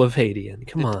be full of hate, Ian.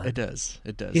 Come on. It does.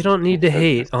 It does. You don't need to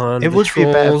hate on It the would be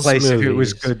a better Trolls place if it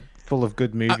was movies. good, full of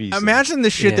good movies. Imagine the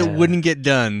shit Yeah. that wouldn't get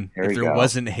done There if we there go.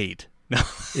 wasn't hate. No.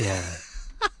 Yeah.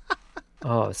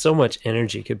 Oh, so much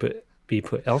energy could be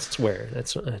put elsewhere.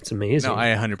 That's amazing. No, I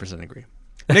 100% agree.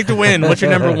 Nick the Win, what's your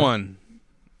number one?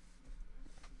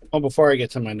 Well, before I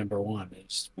get to my number one,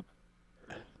 is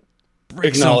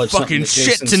Break some Acknowledge something fucking that shit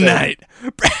Jason said. tonight.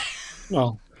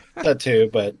 well, that too,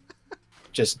 but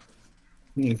just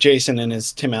Jason and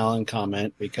his Tim Allen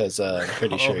comment because I'm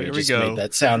pretty sure he here we just go. made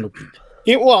that sound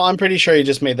Well, I'm pretty sure he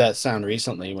just made that sound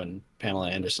recently when Pamela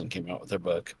Anderson came out with her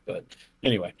book. But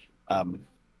anyway,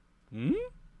 Hmm?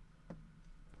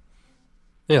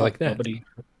 Yeah, like that. Nobody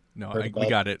No, heard we about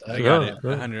got it. that? I got Oh, it.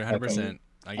 right. 100%.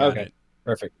 I got Okay, it.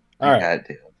 perfect. All right. Had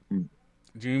to.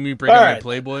 Do you mean me break All up my right.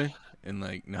 Playboy? And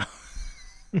like, no.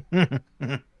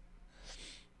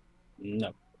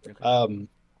 No.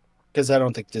 Because I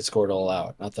don't think Discord will allow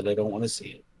it. Not that I don't want to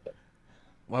see it.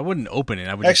 Well, I wouldn't open it.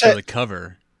 I would just Actually- show the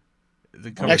cover.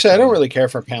 The cover. Actually, I don't really care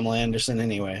for Pamela Anderson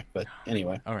anyway. But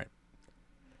anyway. All right.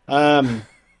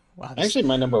 Wow. Actually,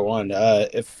 my number one.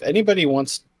 If anybody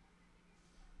wants,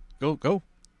 Go.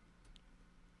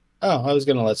 I was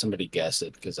gonna let somebody guess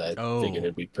it because I Oh. figured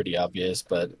it'd be pretty obvious.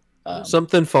 But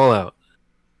Something Fallout.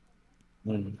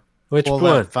 mm, Which Fallout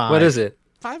one? 5. What is it?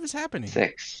 5 is happening.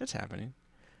 6. It's happening.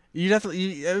 You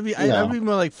definitely. I No. would be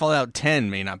more like Fallout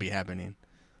 10 may not be happening.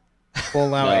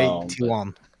 Fallout No,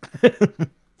 81.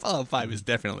 Fallout 5 is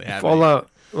definitely happening. Fallout.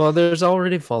 Well, there's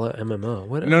already Fallout MMO.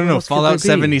 What No. else could Fallout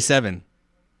there be? 77.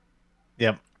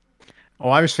 Yep. Oh,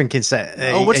 I was thinking set.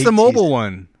 Oh, what's the 80s. mobile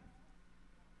one?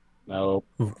 no.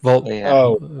 Vault. Yeah.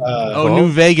 Oh, Oh, New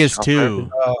Vegas 2.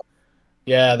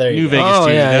 yeah. There you New go. Vegas Oh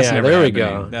 2. yeah, That's yeah. never There we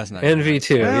happening. go. That's not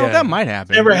NV2. Well, Yeah, that might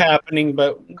happen. Never happening,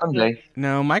 but Someday.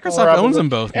 No, Microsoft Probably. owns them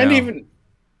both now. and even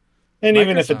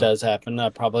if it Microsoft. does happen, I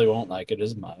probably won't like it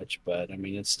as much. But I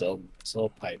mean, it's still a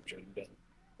pipe dream. But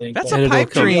I think That's that a it'll pipe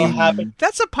come. dream. it'll happen.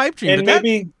 That's a pipe dream. And But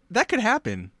maybe that could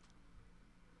happen.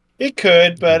 it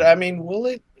could, but I mean, will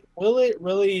it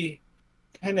really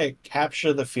kind of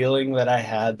capture the feeling that I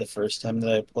had the first time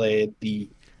that I played the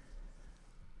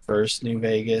first New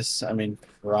Vegas? I mean,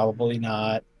 probably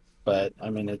not, but I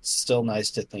mean, it's still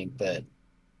nice to think that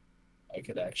I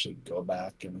could actually go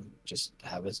back and just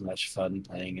have as much fun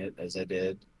playing it as I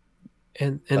did.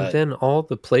 and But- then all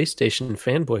the PlayStation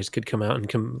fanboys could come out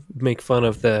and make fun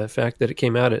of the fact that it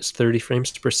came out at 30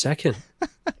 frames per second.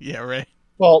 Yeah, right.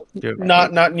 Well, Yeah.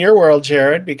 not in your world,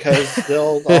 Jared, because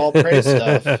they'll all praise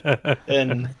stuff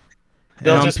and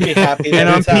they'll on just be happy that And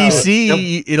on it's out.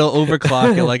 PC, it'll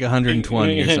overclock at like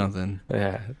 120 or something.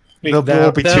 Yeah, They'll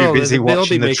all be too busy they'll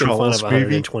watching be the making fun Trolls of movie.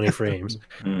 120 frames.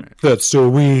 That's so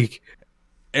weak.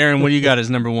 Aaron, what do you got as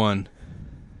number one?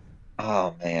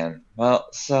 Oh man. Well,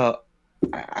 so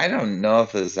I don't know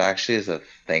if this actually is a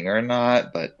thing or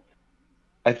not, but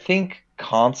I think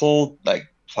console like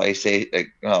PlayStation, like,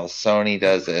 well, Sony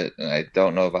does it, and I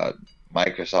don't know about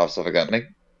Microsoft stuff like that.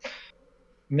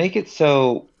 Make it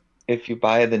so if you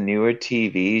buy the newer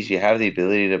TVs, you have the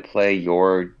ability to play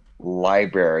your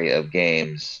library of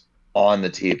games on the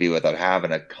TV without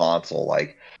having a console.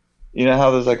 Like, you know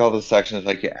how there's like all the sections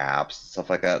like your apps and stuff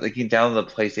like that. Like you can download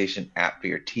the PlayStation app for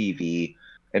your TV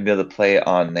and be able to play it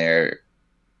on there.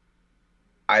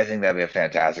 I think that'd be a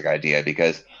fantastic idea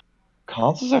because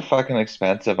consoles are fucking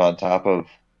expensive on top of,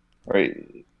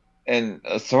 right? And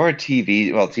so are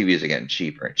TV. Well, TVs are getting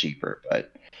cheaper and cheaper,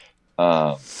 but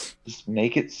just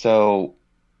make it so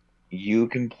you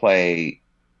can play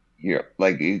your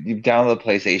you download the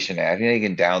PlayStation app. You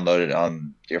can download it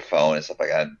on your phone and stuff like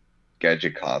that. Get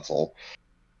your console.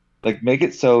 Like make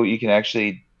it so you can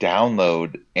actually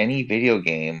download any video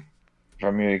game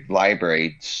from your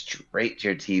library straight to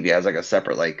your TV as like a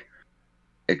separate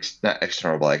not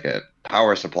external, but like a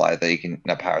power supply that you can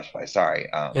not power supply. Sorry,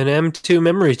 An M2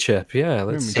 memory chip. Yeah,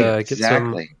 let's get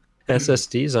some exactly.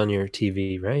 SSDs on your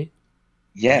TV, right?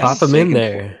 Yes, Pop them so you in can-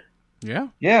 there. Yeah.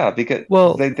 Yeah, because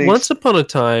Well, they once upon a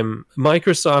time,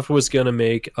 Microsoft was going to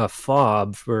make a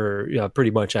fob for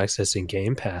pretty much accessing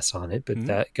Game Pass on it, but Mhm.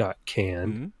 that got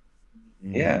canned.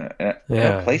 Mhm. yeah, and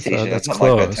Yeah, PlayStation. so That's that's not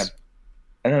like close. that.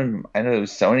 I know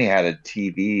Sony had a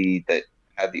TV that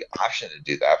had the option to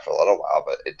do that for a little while,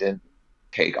 but it didn't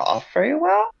take off very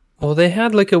well. Well, they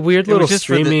had like a weird It was little just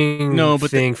for the- streaming but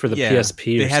thing for the yeah,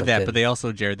 PSP. They or had that, something. but they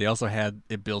also, Jared, they also had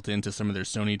it built into some of their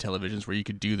Sony televisions where you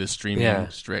could do the streaming Yeah.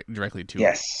 directly to it.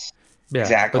 Yes, Yeah,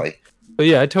 exactly. But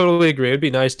yeah, I totally agree. It'd be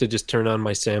nice to just turn on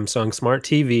my Samsung Smart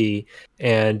TV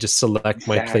and just select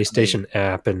my Exactly. PlayStation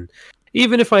app, and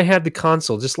even if I had the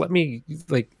console, just let me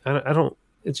I don't.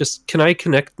 It's just can I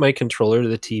connect my controller to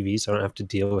the TV so I don't have to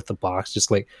deal with the box?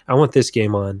 Just like I want this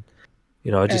game on,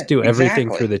 just do everything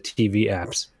exactly. for the TV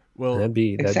apps. Well, That'd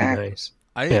be exactly. nice.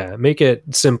 I Yeah, make it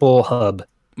simple hub.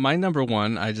 my number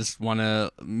one, I just want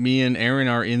to. Me and Aaron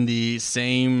are in the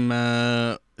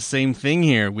same thing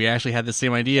here. We actually had the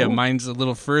same idea. Oh. Mine's a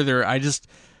little further.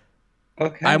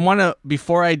 Okay. I want to,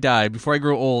 before I die, before I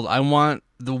grow old, I want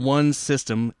the one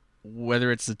system,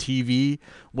 whether it's the TV,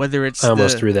 whether it's I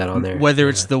almost threw that on there. whether Yeah.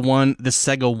 it's the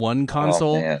Sega One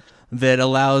console Oh, man. that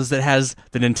has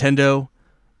the Nintendo,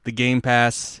 the Game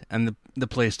Pass and the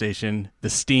PlayStation, the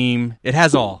Steam. It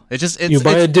has all. You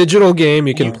buy a digital game,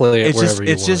 you can play it wherever you want.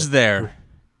 It's just there.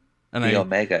 And the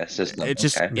Omega system.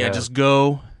 Just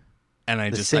go, and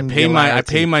I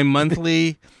pay my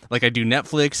monthly like I do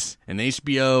Netflix and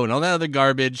HBO and all that other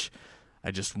garbage.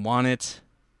 I just want it.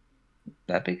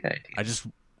 That'd be good idea. I just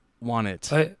want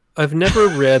it. I've never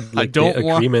read like the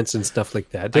agreements and stuff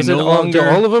like that. Do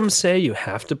all of them say you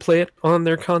have to play it on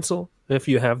their console if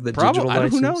you have the digital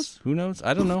license? Who knows?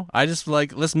 I don't know. I just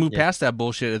like let's move past that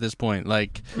bullshit at this point.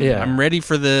 Like, yeah. I'm ready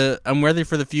for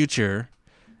the future,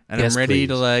 and I'm ready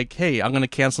to like, hey, I'm gonna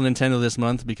cancel Nintendo this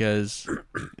month because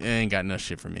it ain't got no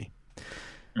shit for me.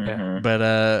 Mm-hmm.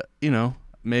 But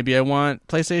maybe I want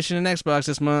PlayStation and Xbox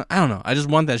this month. I don't know. I just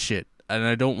want that shit, and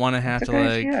I don't want to have to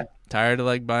like. Tired of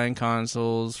like buying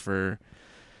consoles for.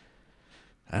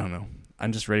 I don't know.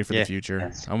 I'm just ready for the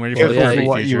future. I'm ready for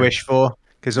what you wish for,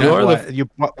 because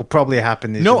what will probably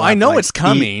happen is I know it's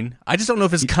coming. I just don't know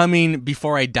if it's coming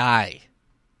before I die.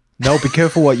 No, be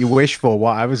careful what you wish for.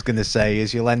 What I was going to say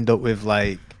is you'll end up with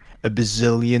like a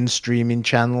bazillion streaming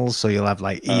channels, so you'll have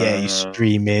like EA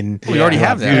streaming. We already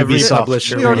have that. Every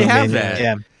publisher. We already have that.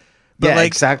 Yeah. But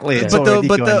exactly. It's already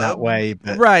going that way.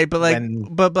 But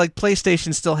like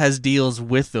PlayStation still has deals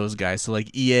with those guys. So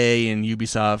like EA and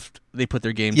Ubisoft, they put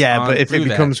their games. Yeah, on but if it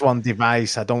becomes that. one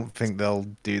device, I don't think they'll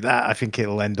do that. I think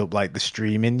it'll end up like the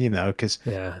streaming, because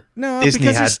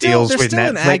Disney had deals with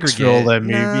Netflix for all their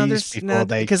movies before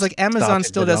they. Because like Amazon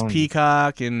still does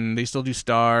Peacock and they still do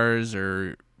Stars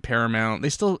or Paramount. They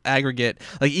still aggregate.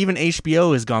 Like even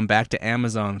HBO has gone back to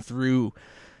Amazon through.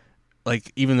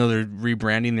 Like, even though they're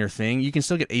rebranding their thing, you can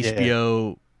still get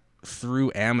HBO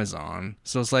through Amazon.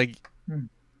 So it's like,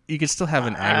 you could still have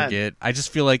an aggregate. I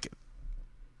just feel like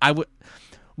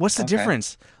what's the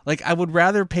difference? Like, I would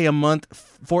rather pay a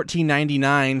month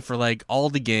 $14.99 for, like, all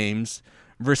the games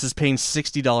versus paying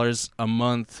 $60 a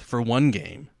month for one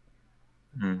game.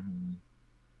 Mm-hmm.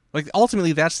 Like,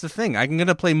 ultimately, that's the thing. I'm going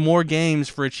to play more games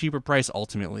for a cheaper price,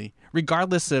 ultimately,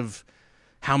 regardless of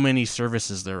how many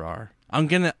services there are. I'm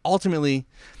gonna ultimately.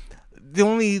 The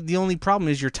only problem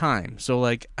is your time. So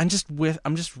like I'm just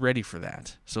ready for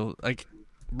that. So like,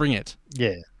 bring it.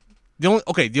 Yeah.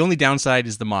 The only downside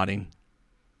is the modding.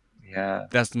 Yeah.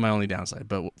 That's my only downside.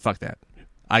 But fuck that.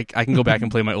 I can go back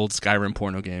and play my old Skyrim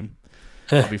porno game.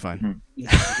 I'll be fine.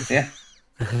 Yeah.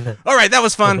 All right, that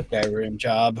was fun. Skyrim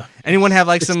job. Anyone have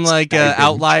like some like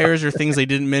outliers or things they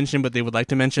didn't mention but they would like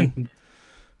to mention?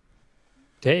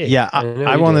 Dave, yeah,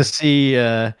 I want to see.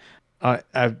 I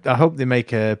hope they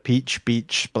make a Peach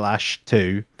Beach Splash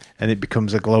 2 and it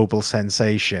becomes a global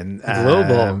sensation.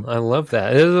 Global, I love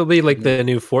that. It'll be like the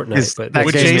new Fortnite, but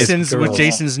with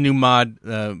Jason's new mod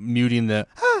muting the.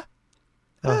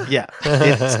 Yeah,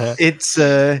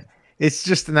 it's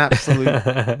just an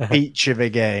absolute peach of a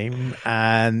game,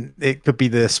 and it could be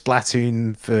the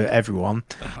Splatoon for everyone.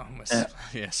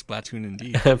 Yeah, Splatoon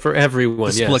indeed for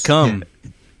everyone. Yes. Splacum.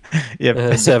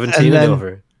 Yeah, 17 and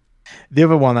over. The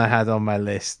other one I had on my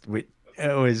list, which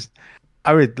was,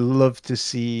 I would love to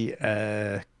see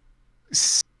a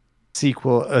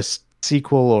sequel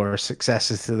or a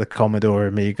successor to the Commodore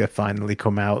Amiga finally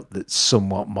come out that's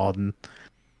somewhat modern.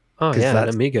 Oh yeah,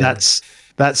 Amiga. That's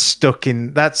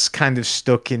kind of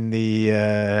stuck in the.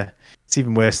 It's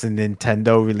even worse than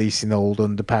Nintendo releasing old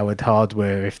underpowered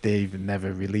hardware if they even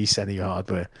never release any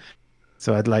hardware.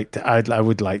 So I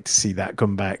would like to see that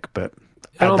come back, but.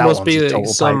 It almost be like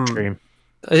some.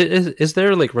 Is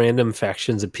there like random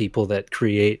factions of people that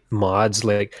create mods?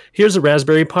 Like, here's a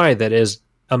Raspberry Pi that is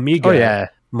Amiga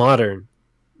modern.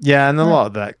 Yeah, and a lot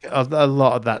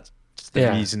of that's the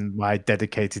reason why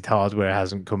dedicated hardware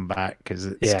hasn't come back, because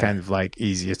it's kind of like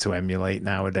easier to emulate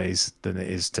nowadays than it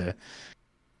is to,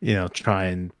 try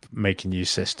and make a new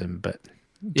system. But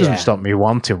it doesn't stop me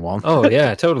wanting one. Oh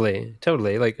yeah, totally.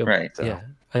 Like, right. Yeah,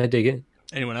 I dig it.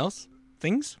 Anyone else?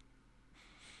 Things?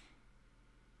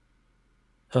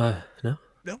 No.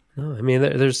 I mean,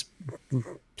 there's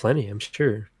plenty. I'm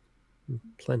sure,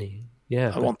 plenty.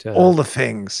 Yeah, I want all the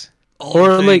things.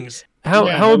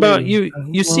 How about you?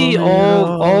 You see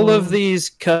all of these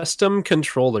custom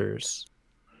controllers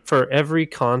for every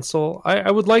console. I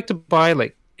would like to buy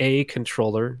like a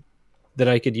controller that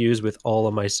I could use with all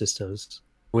of my systems.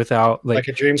 Without like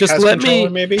a Dreamcast controller,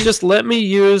 maybe? Just let me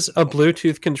use a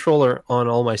Bluetooth controller on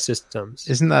all my systems.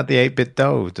 Isn't that the 8-bit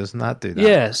DOE? Doesn't that do that?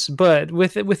 Yes, but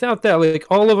without that, like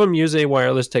all of them use a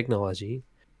wireless technology,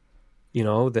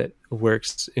 that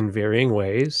works in varying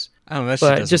ways. I don't know,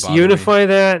 but just unify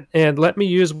that and let me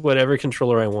use whatever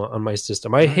controller I want on my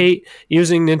system. I hate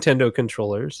using Nintendo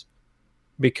controllers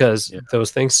because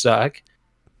those things suck.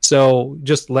 So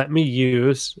just let me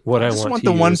use what I just want want to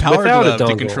the one use power without a glove to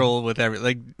dongle. control with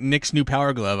like Nick's new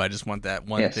power glove. I just want that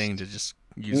one Yes. thing to just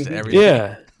use to everything.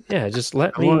 Yeah. Just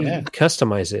let I me want-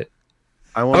 customize it.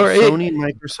 I want Or Sony,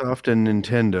 Microsoft, and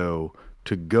Nintendo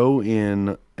to go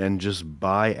in and just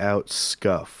buy out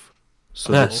Scuff,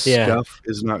 so that Yeah. Scuff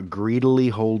is not greedily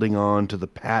holding on to the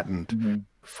patent Mm-hmm.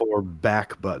 for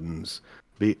back buttons.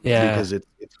 Yeah. Because it's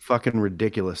fucking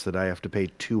ridiculous that I have to pay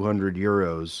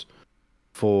 €200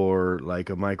 for like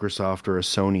a Microsoft or a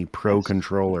Sony Pro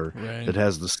controller Right. that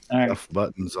has the Scuff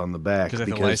buttons on the back, Because I have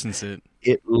to because license it.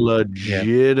 it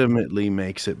legitimately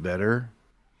makes it better,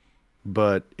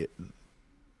 but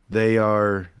they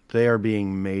are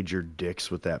being major dicks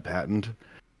with that patent,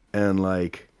 and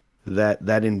like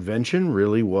that invention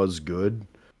really was good,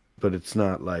 but it's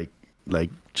not like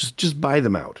just buy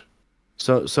them out.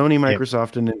 So Sony,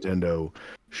 Microsoft, and Nintendo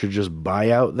should just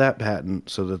buy out that patent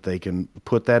so that they can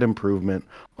put that improvement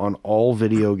on all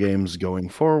video games going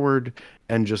forward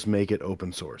and just make it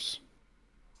open source.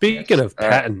 Speaking of All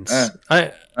right. patents,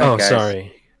 guys.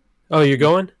 sorry. Oh, you're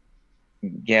going?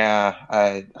 Yeah,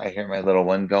 I hear my little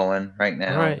one going right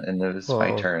now, All right. and it was my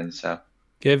Well, turn. So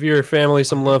Give your family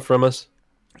some love from us.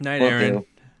 Night, will Aaron. do.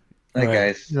 Night, All right.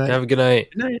 guys. Have a good night.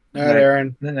 All right,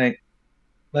 Aaron. Good night.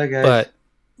 Bye, guys.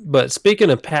 But speaking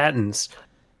of patents,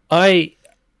 I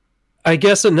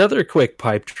guess another quick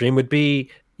pipe dream would be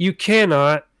you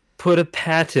cannot put a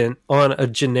patent on a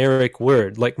generic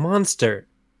word like monster.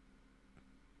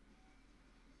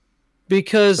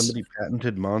 Because Somebody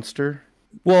patented Monster?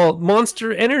 well,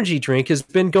 Monster Energy Drink has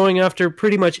been going after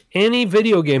pretty much any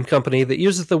video game company that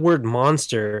uses the word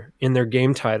monster in their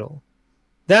game title.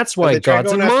 That's why Have they tried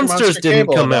Gods and going after Monsters Monster didn't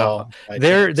Cable come at out. all, by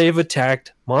chance? They've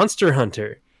attacked Monster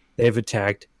Hunter. They've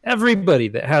attacked everybody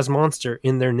that has monster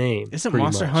in their name. Isn't pretty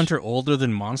Monster much. Hunter older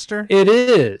than Monster? It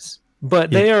is,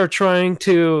 but they are trying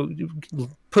to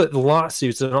put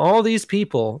lawsuits on all these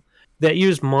people that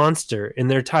use monster in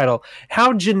their title.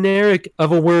 How generic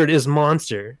of a word is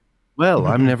monster? Well,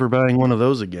 I'm never buying one of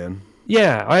those again.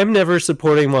 Yeah, I'm never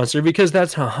supporting monster because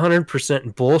that's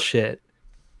 100% bullshit.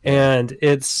 And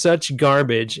it's such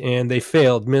garbage, and they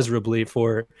failed miserably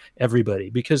for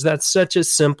everybody because that's such a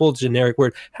simple, generic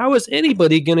word. How is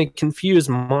anybody going to confuse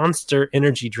Monster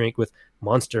Energy Drink with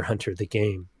Monster Hunter, the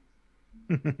game?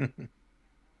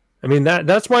 I mean,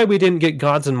 that's why we didn't get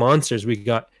Gods and Monsters. We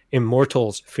got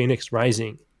Immortals Phoenix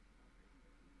Rising.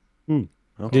 Okay.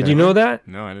 Did you know that?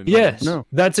 No, I didn't. Yes, No.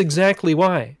 that's exactly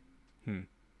why. Hmm.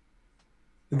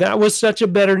 That was such a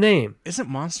better name. Isn't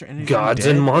Monster Energy Gods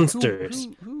dead? and Monsters.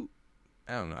 Who?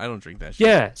 I don't know. I don't drink that shit.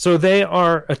 Yeah, so they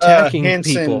are attacking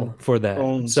Hansen people for that.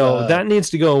 owns, So that needs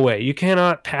to go away. You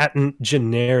cannot patent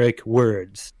generic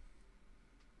words.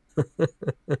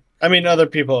 I mean, other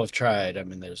people have tried. I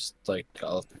mean, there's like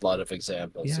a lot of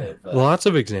examples Yeah, of lots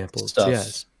of examples. stuff.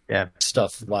 Yes.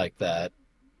 stuff like that.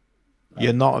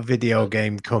 You're not a video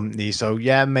game company, so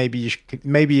yeah, maybe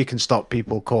you can stop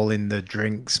people calling the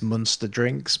drinks Munster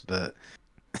drinks, but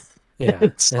Yeah,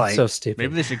 It's that's like- so stupid.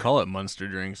 Maybe they should call it Monster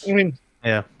Drinks. I mean,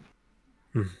 yeah,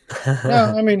 no,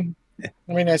 I mean,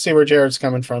 I see where Jared's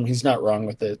coming from. He's not wrong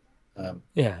with it.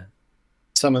 Yeah.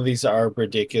 Some of these are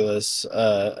ridiculous.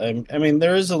 I mean,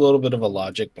 there is a little bit of a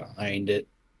logic behind it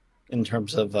in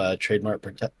terms of trademark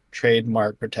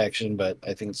protection, but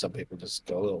I think some people just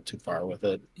go a little too far with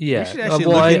it. Yeah. should actually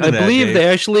Well, look I into that, believe Dave. they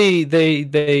actually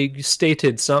they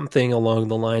stated something along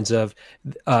the lines of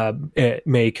it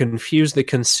may confuse the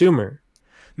consumer.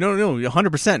 No,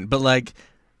 100%. But like,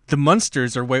 the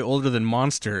Munsters are way older than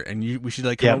Monster, and we should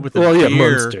like come Yeah. up with a Well, yeah,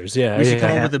 beer. monsters. Yeah, We should yeah.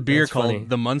 come up with a beer That's called funny.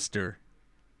 the Munster.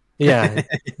 Yeah.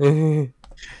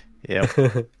 yeah.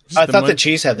 I thought the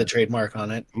cheese had the trademark on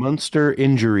it. Munster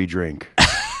injury drink.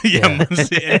 Yeah, Yeah.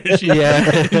 Munster Energy.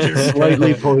 Yeah.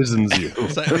 Slightly poisons you.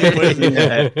 Slightly poisoned.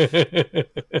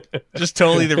 Just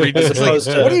totally the read. It's like, opposed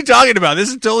to- what are you talking about? This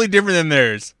is totally different than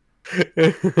theirs. What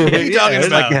are you talking It's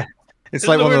about? like it's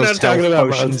like No, one of we're those not talking health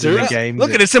about potions in the Monster. game. Look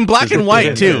that- at it, it's in black and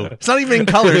white too. It's not even in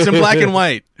color, it's in black and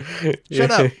white.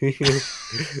 Shut up.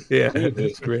 Yeah,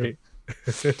 that's great.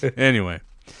 Anyway.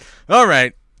 All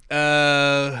right.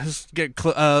 Let's get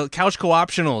couch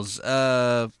co-optionals.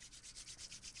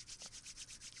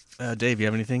 Dave, you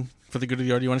have anything for the good of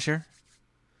the order you want to share?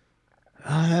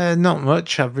 Not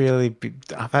much.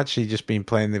 I've actually just been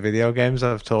playing the video games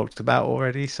I've talked about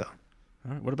already. So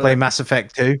All right, what about play Mass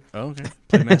Effect 2. Oh, okay.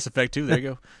 Play Mass Effect 2. There you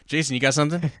go. Jason, you got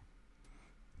something?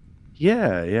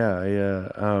 Yeah.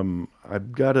 I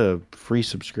got a free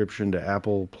subscription to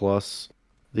Apple Plus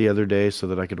the other day so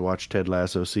that I could watch Ted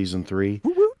Lasso season 3.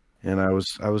 And I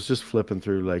was just flipping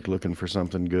through, like, looking for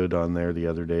something good on there the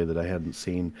other day that I hadn't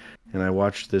seen, and I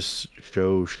watched this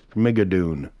show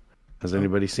Schmigadoon. Has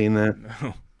anybody seen that?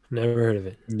 No. Never heard of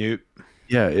it. Nope.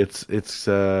 Yeah, it's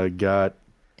got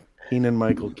Keenan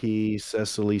Michael Key,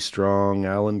 Cecily Strong,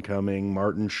 Alan Cumming,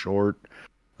 Martin Short.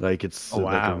 Like it's Oh,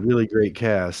 like a wow. really great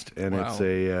cast, and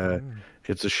Wow.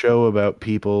 it's a show about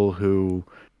people who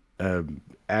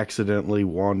accidentally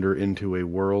wander into a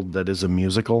world that is a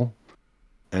musical,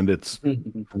 and it's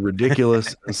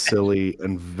ridiculous and silly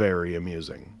and very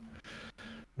amusing.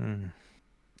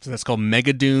 So that's called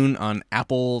Megadoon on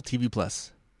Apple TV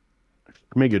Plus.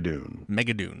 Schmigadoon.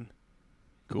 Megadoon.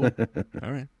 Cool.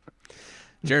 All right.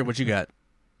 Jared, what you got?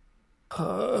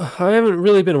 I haven't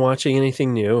really been watching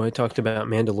anything new. I talked about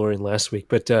Mandalorian last week,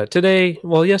 but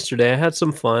yesterday I had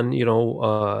some fun.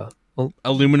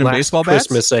 Aluminum Last baseball bats?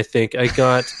 Christmas, I think I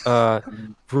got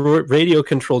radio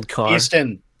controlled car.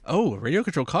 Easton. Oh, radio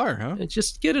control car, huh?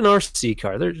 Just get an RC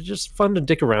car. They're just fun to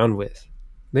dick around with.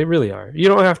 They really are. You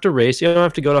don't have to race. You don't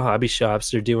have to go to hobby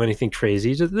shops or do anything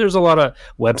crazy. There's a lot of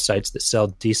websites that sell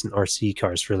decent RC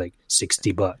cars for like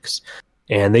 $60,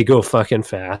 and they go fucking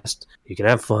fast. You can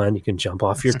have fun. You can jump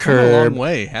off your It's come a long curb,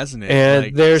 way, hasn't it? and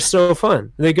Like- they're so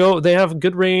fun. They have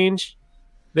good range.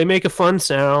 They make a fun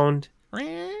sound.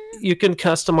 You can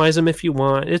customize them if you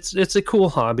want. It's a cool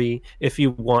hobby. If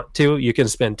you want to, you can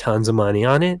spend tons of money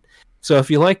on it. So if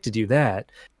you like to do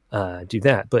that, do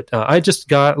that. But I just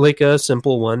got like a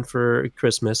simple one for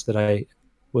Christmas that I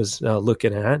was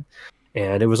looking at,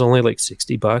 and it was only like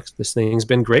 $60. This thing's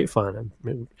been great fun.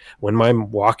 When I'm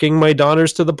walking my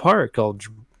daughters to the park, I'll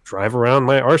drive around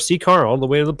my RC car all the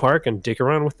way to the park and dick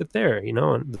around with it there,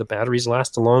 and the batteries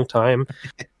last a long time.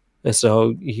 And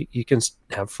so you can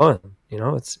have fun,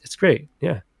 it's great.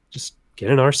 Yeah. Just get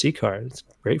an RC car. It's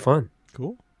great fun.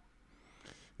 Cool.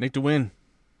 Nick to win.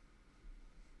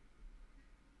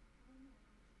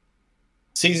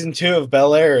 Season 2 of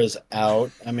Bel Air is out.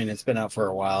 I mean, it's been out for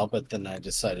a while, but then I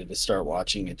decided to start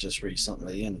watching it just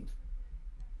recently, and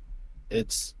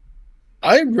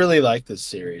I really like this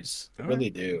series. I really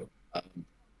do.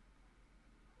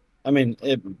 I mean,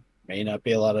 it may not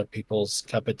be a lot of people's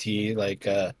cup of tea, like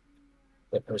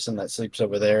the person that sleeps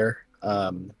over there,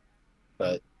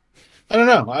 but I don't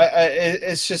know.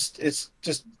 It's just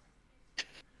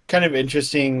kind of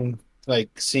interesting, like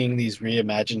seeing these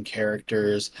reimagined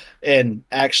characters, and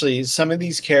actually some of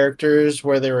these characters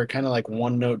where they were kind of like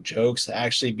one-note jokes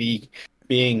actually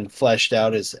being fleshed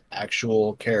out as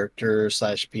actual characters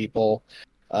 / people,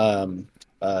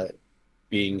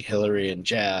 being Hillary and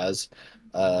Jazz.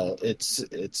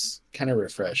 It's kind of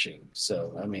refreshing.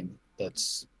 So I mean,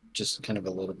 that's just kind of a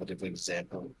little bit of an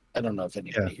example. I don't know if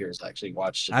anybody here has actually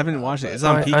watched it. I haven't watched it. Is it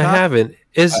on I Peacock? haven't.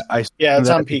 Yeah, it's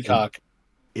on Peacock.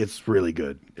 It's really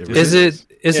good. Is it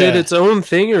its own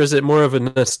thing, or is it more of a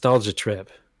nostalgia trip?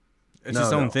 It's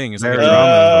its own thing. It's like Very a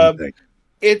drama. thing.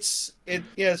 It's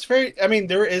very. I mean,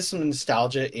 there is some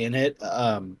nostalgia in it.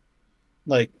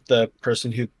 Like the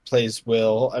person who plays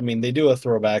Will. I mean, they do a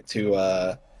throwback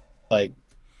to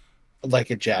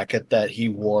like a jacket that he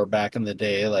wore back in the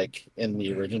day, like in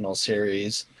the original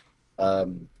series.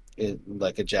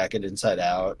 Like a jacket inside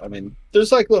out. I mean,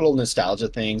 there's like little nostalgia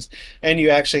things, and you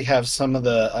actually have some of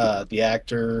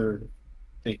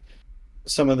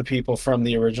some of the people from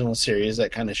the original series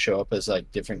that kind of show up as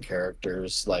like different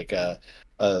characters. Like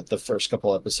the first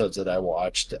couple episodes that I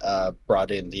watched brought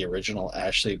in the original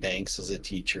Ashley Banks as a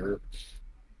teacher,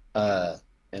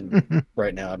 and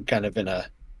right now I'm kind of in a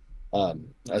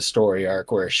story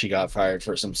arc where she got fired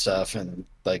for some stuff, and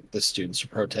like the students are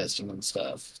protesting and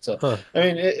stuff. So I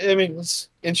mean, it's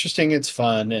interesting, it's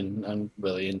fun, and I'm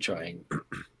really enjoying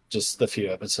just the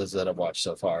few episodes that I've watched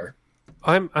so far.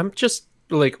 I'm just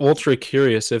like ultra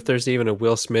curious if there's even a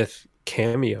Will Smith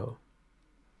cameo.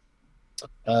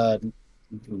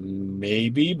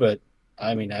 Maybe, but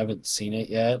I mean, I haven't seen it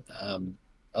yet.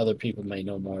 Other people may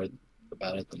know more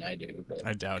about it than I do. But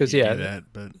I doubt he'd do that,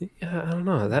 but yeah, I don't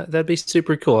know. That'd be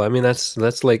super cool. I mean, that's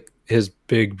like his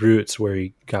big roots where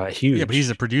he got huge. yeah, but he's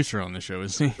a producer on the show,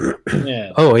 isn't he?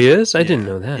 yeah, Oh, he is? I didn't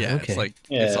know that. Yeah, Okay. it's like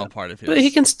it's all part of his. But he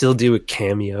can still do a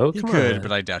cameo. He Come could, on.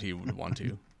 but I doubt he would want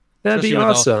to. That'd be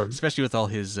awesome. Especially with all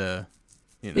his,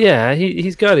 Yeah,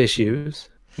 he's got issues.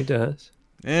 He does.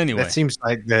 Anyway, That seems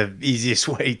like the easiest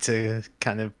way to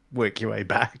kind of work your way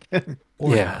back.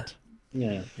 or yeah. not.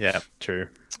 yeah. Yeah, true.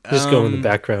 Just go in the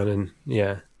background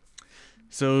and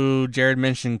So Jared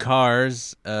mentioned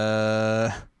Cars,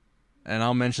 and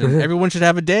I'll mention everyone should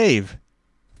have a Dave.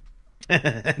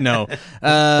 No,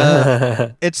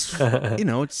 it's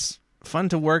it's fun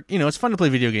to work. It's fun to play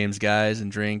video games, guys,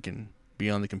 and drink and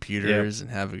be on the computers and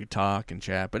have a talk and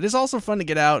chat. But it's also fun to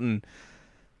get out and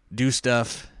do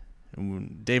stuff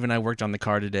Dave and I worked on the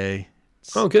car today.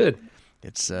 Oh, good.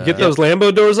 It's Get those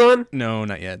Lambo doors on? No,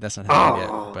 not yet. That's not happening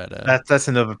yet. But that's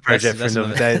another project that's for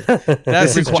another another- day.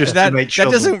 that's This is just to that make sure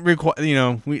doesn't require.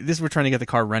 We're trying to get the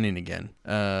car running again.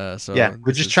 So yeah,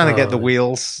 we're just trying to get the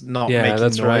wheels not making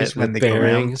that's noise right. when With they go around.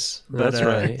 bearings. But, That's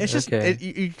right. It's just okay.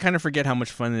 you kind of forget how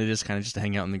much fun it is, kind of just to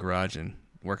hang out in the garage and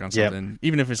work on Yep. something,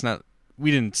 even if it's not.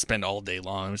 We didn't spend all day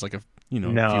long. It was like a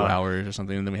few hours or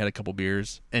something, and then we had a couple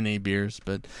beers, NA beers.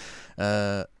 But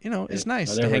it's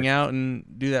nice to whatever. hang out and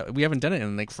do that. We haven't done it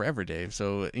in like forever, Dave.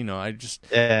 So I just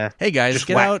Yeah. hey guys, Just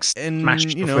get out wax and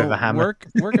smashed before with a hammer.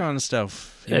 work on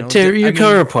stuff. Tear your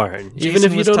car apart, even Jason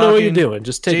if you was don't know what you're talking- doing.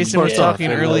 Just take Jason the was parts off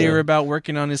talking and, earlier about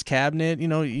working on his cabinet.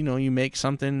 You make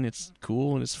something. It's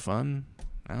cool and it's fun.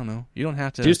 I don't know. You don't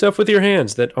have to do stuff with your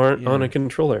hands that aren't on a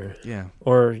controller. Yeah,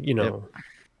 Or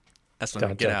that's what I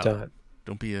mean. Get out.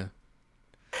 Don't be a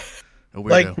weirdo.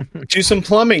 Like, do some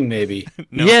plumbing, maybe.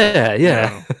 No.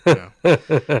 Yeah. No.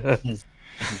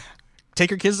 Take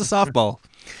your kids to softball.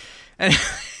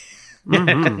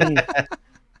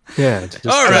 Yeah. Just,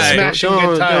 All right. Smashing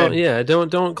good time.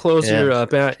 Don't close Yeah. your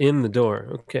bat in the door.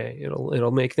 Okay,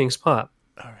 it'll make things pop.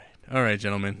 All right,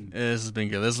 gentlemen. This has been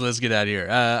good. Let's get out of here.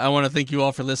 I want to thank you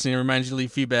all for listening. Remind you to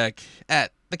leave feedback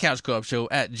at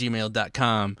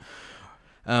thecouchcoopshow@gmail.com.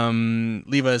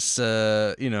 Leave us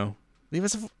an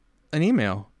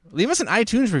email. Leave us an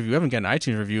iTunes review. We haven't got an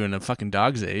iTunes review in a fucking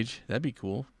dog's age. That'd be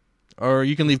cool. Or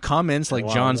you can leave comments like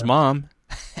John's mom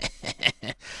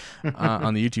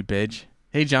on the YouTube page.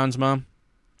 Hey, John's mom.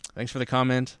 Thanks for the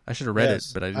comment. I should have read it,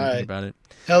 but I didn't think about it.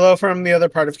 Hello from the other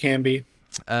part of Canby.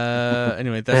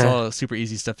 Anyway, that's all super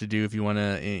easy stuff to do if you want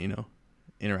to,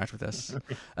 interact with us.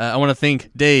 I want to thank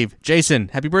Dave, Jason.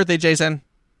 Happy birthday, Jason.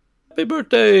 Happy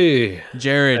birthday,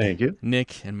 Jared, Thank you.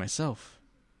 Nick, and myself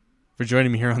for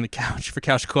joining me here on the couch for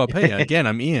Couch Co-op. Hey, again,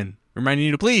 I'm Ian, reminding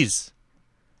you to please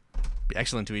be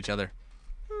excellent to each other.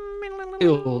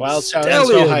 Wild Child has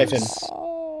no hyphen.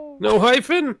 No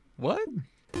hyphen? What?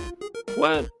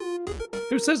 What?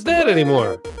 Who says that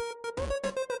anymore?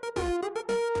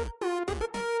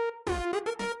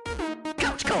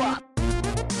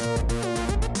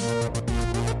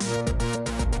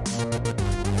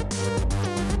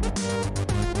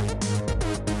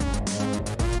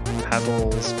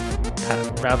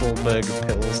 Rattleberg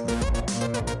pills.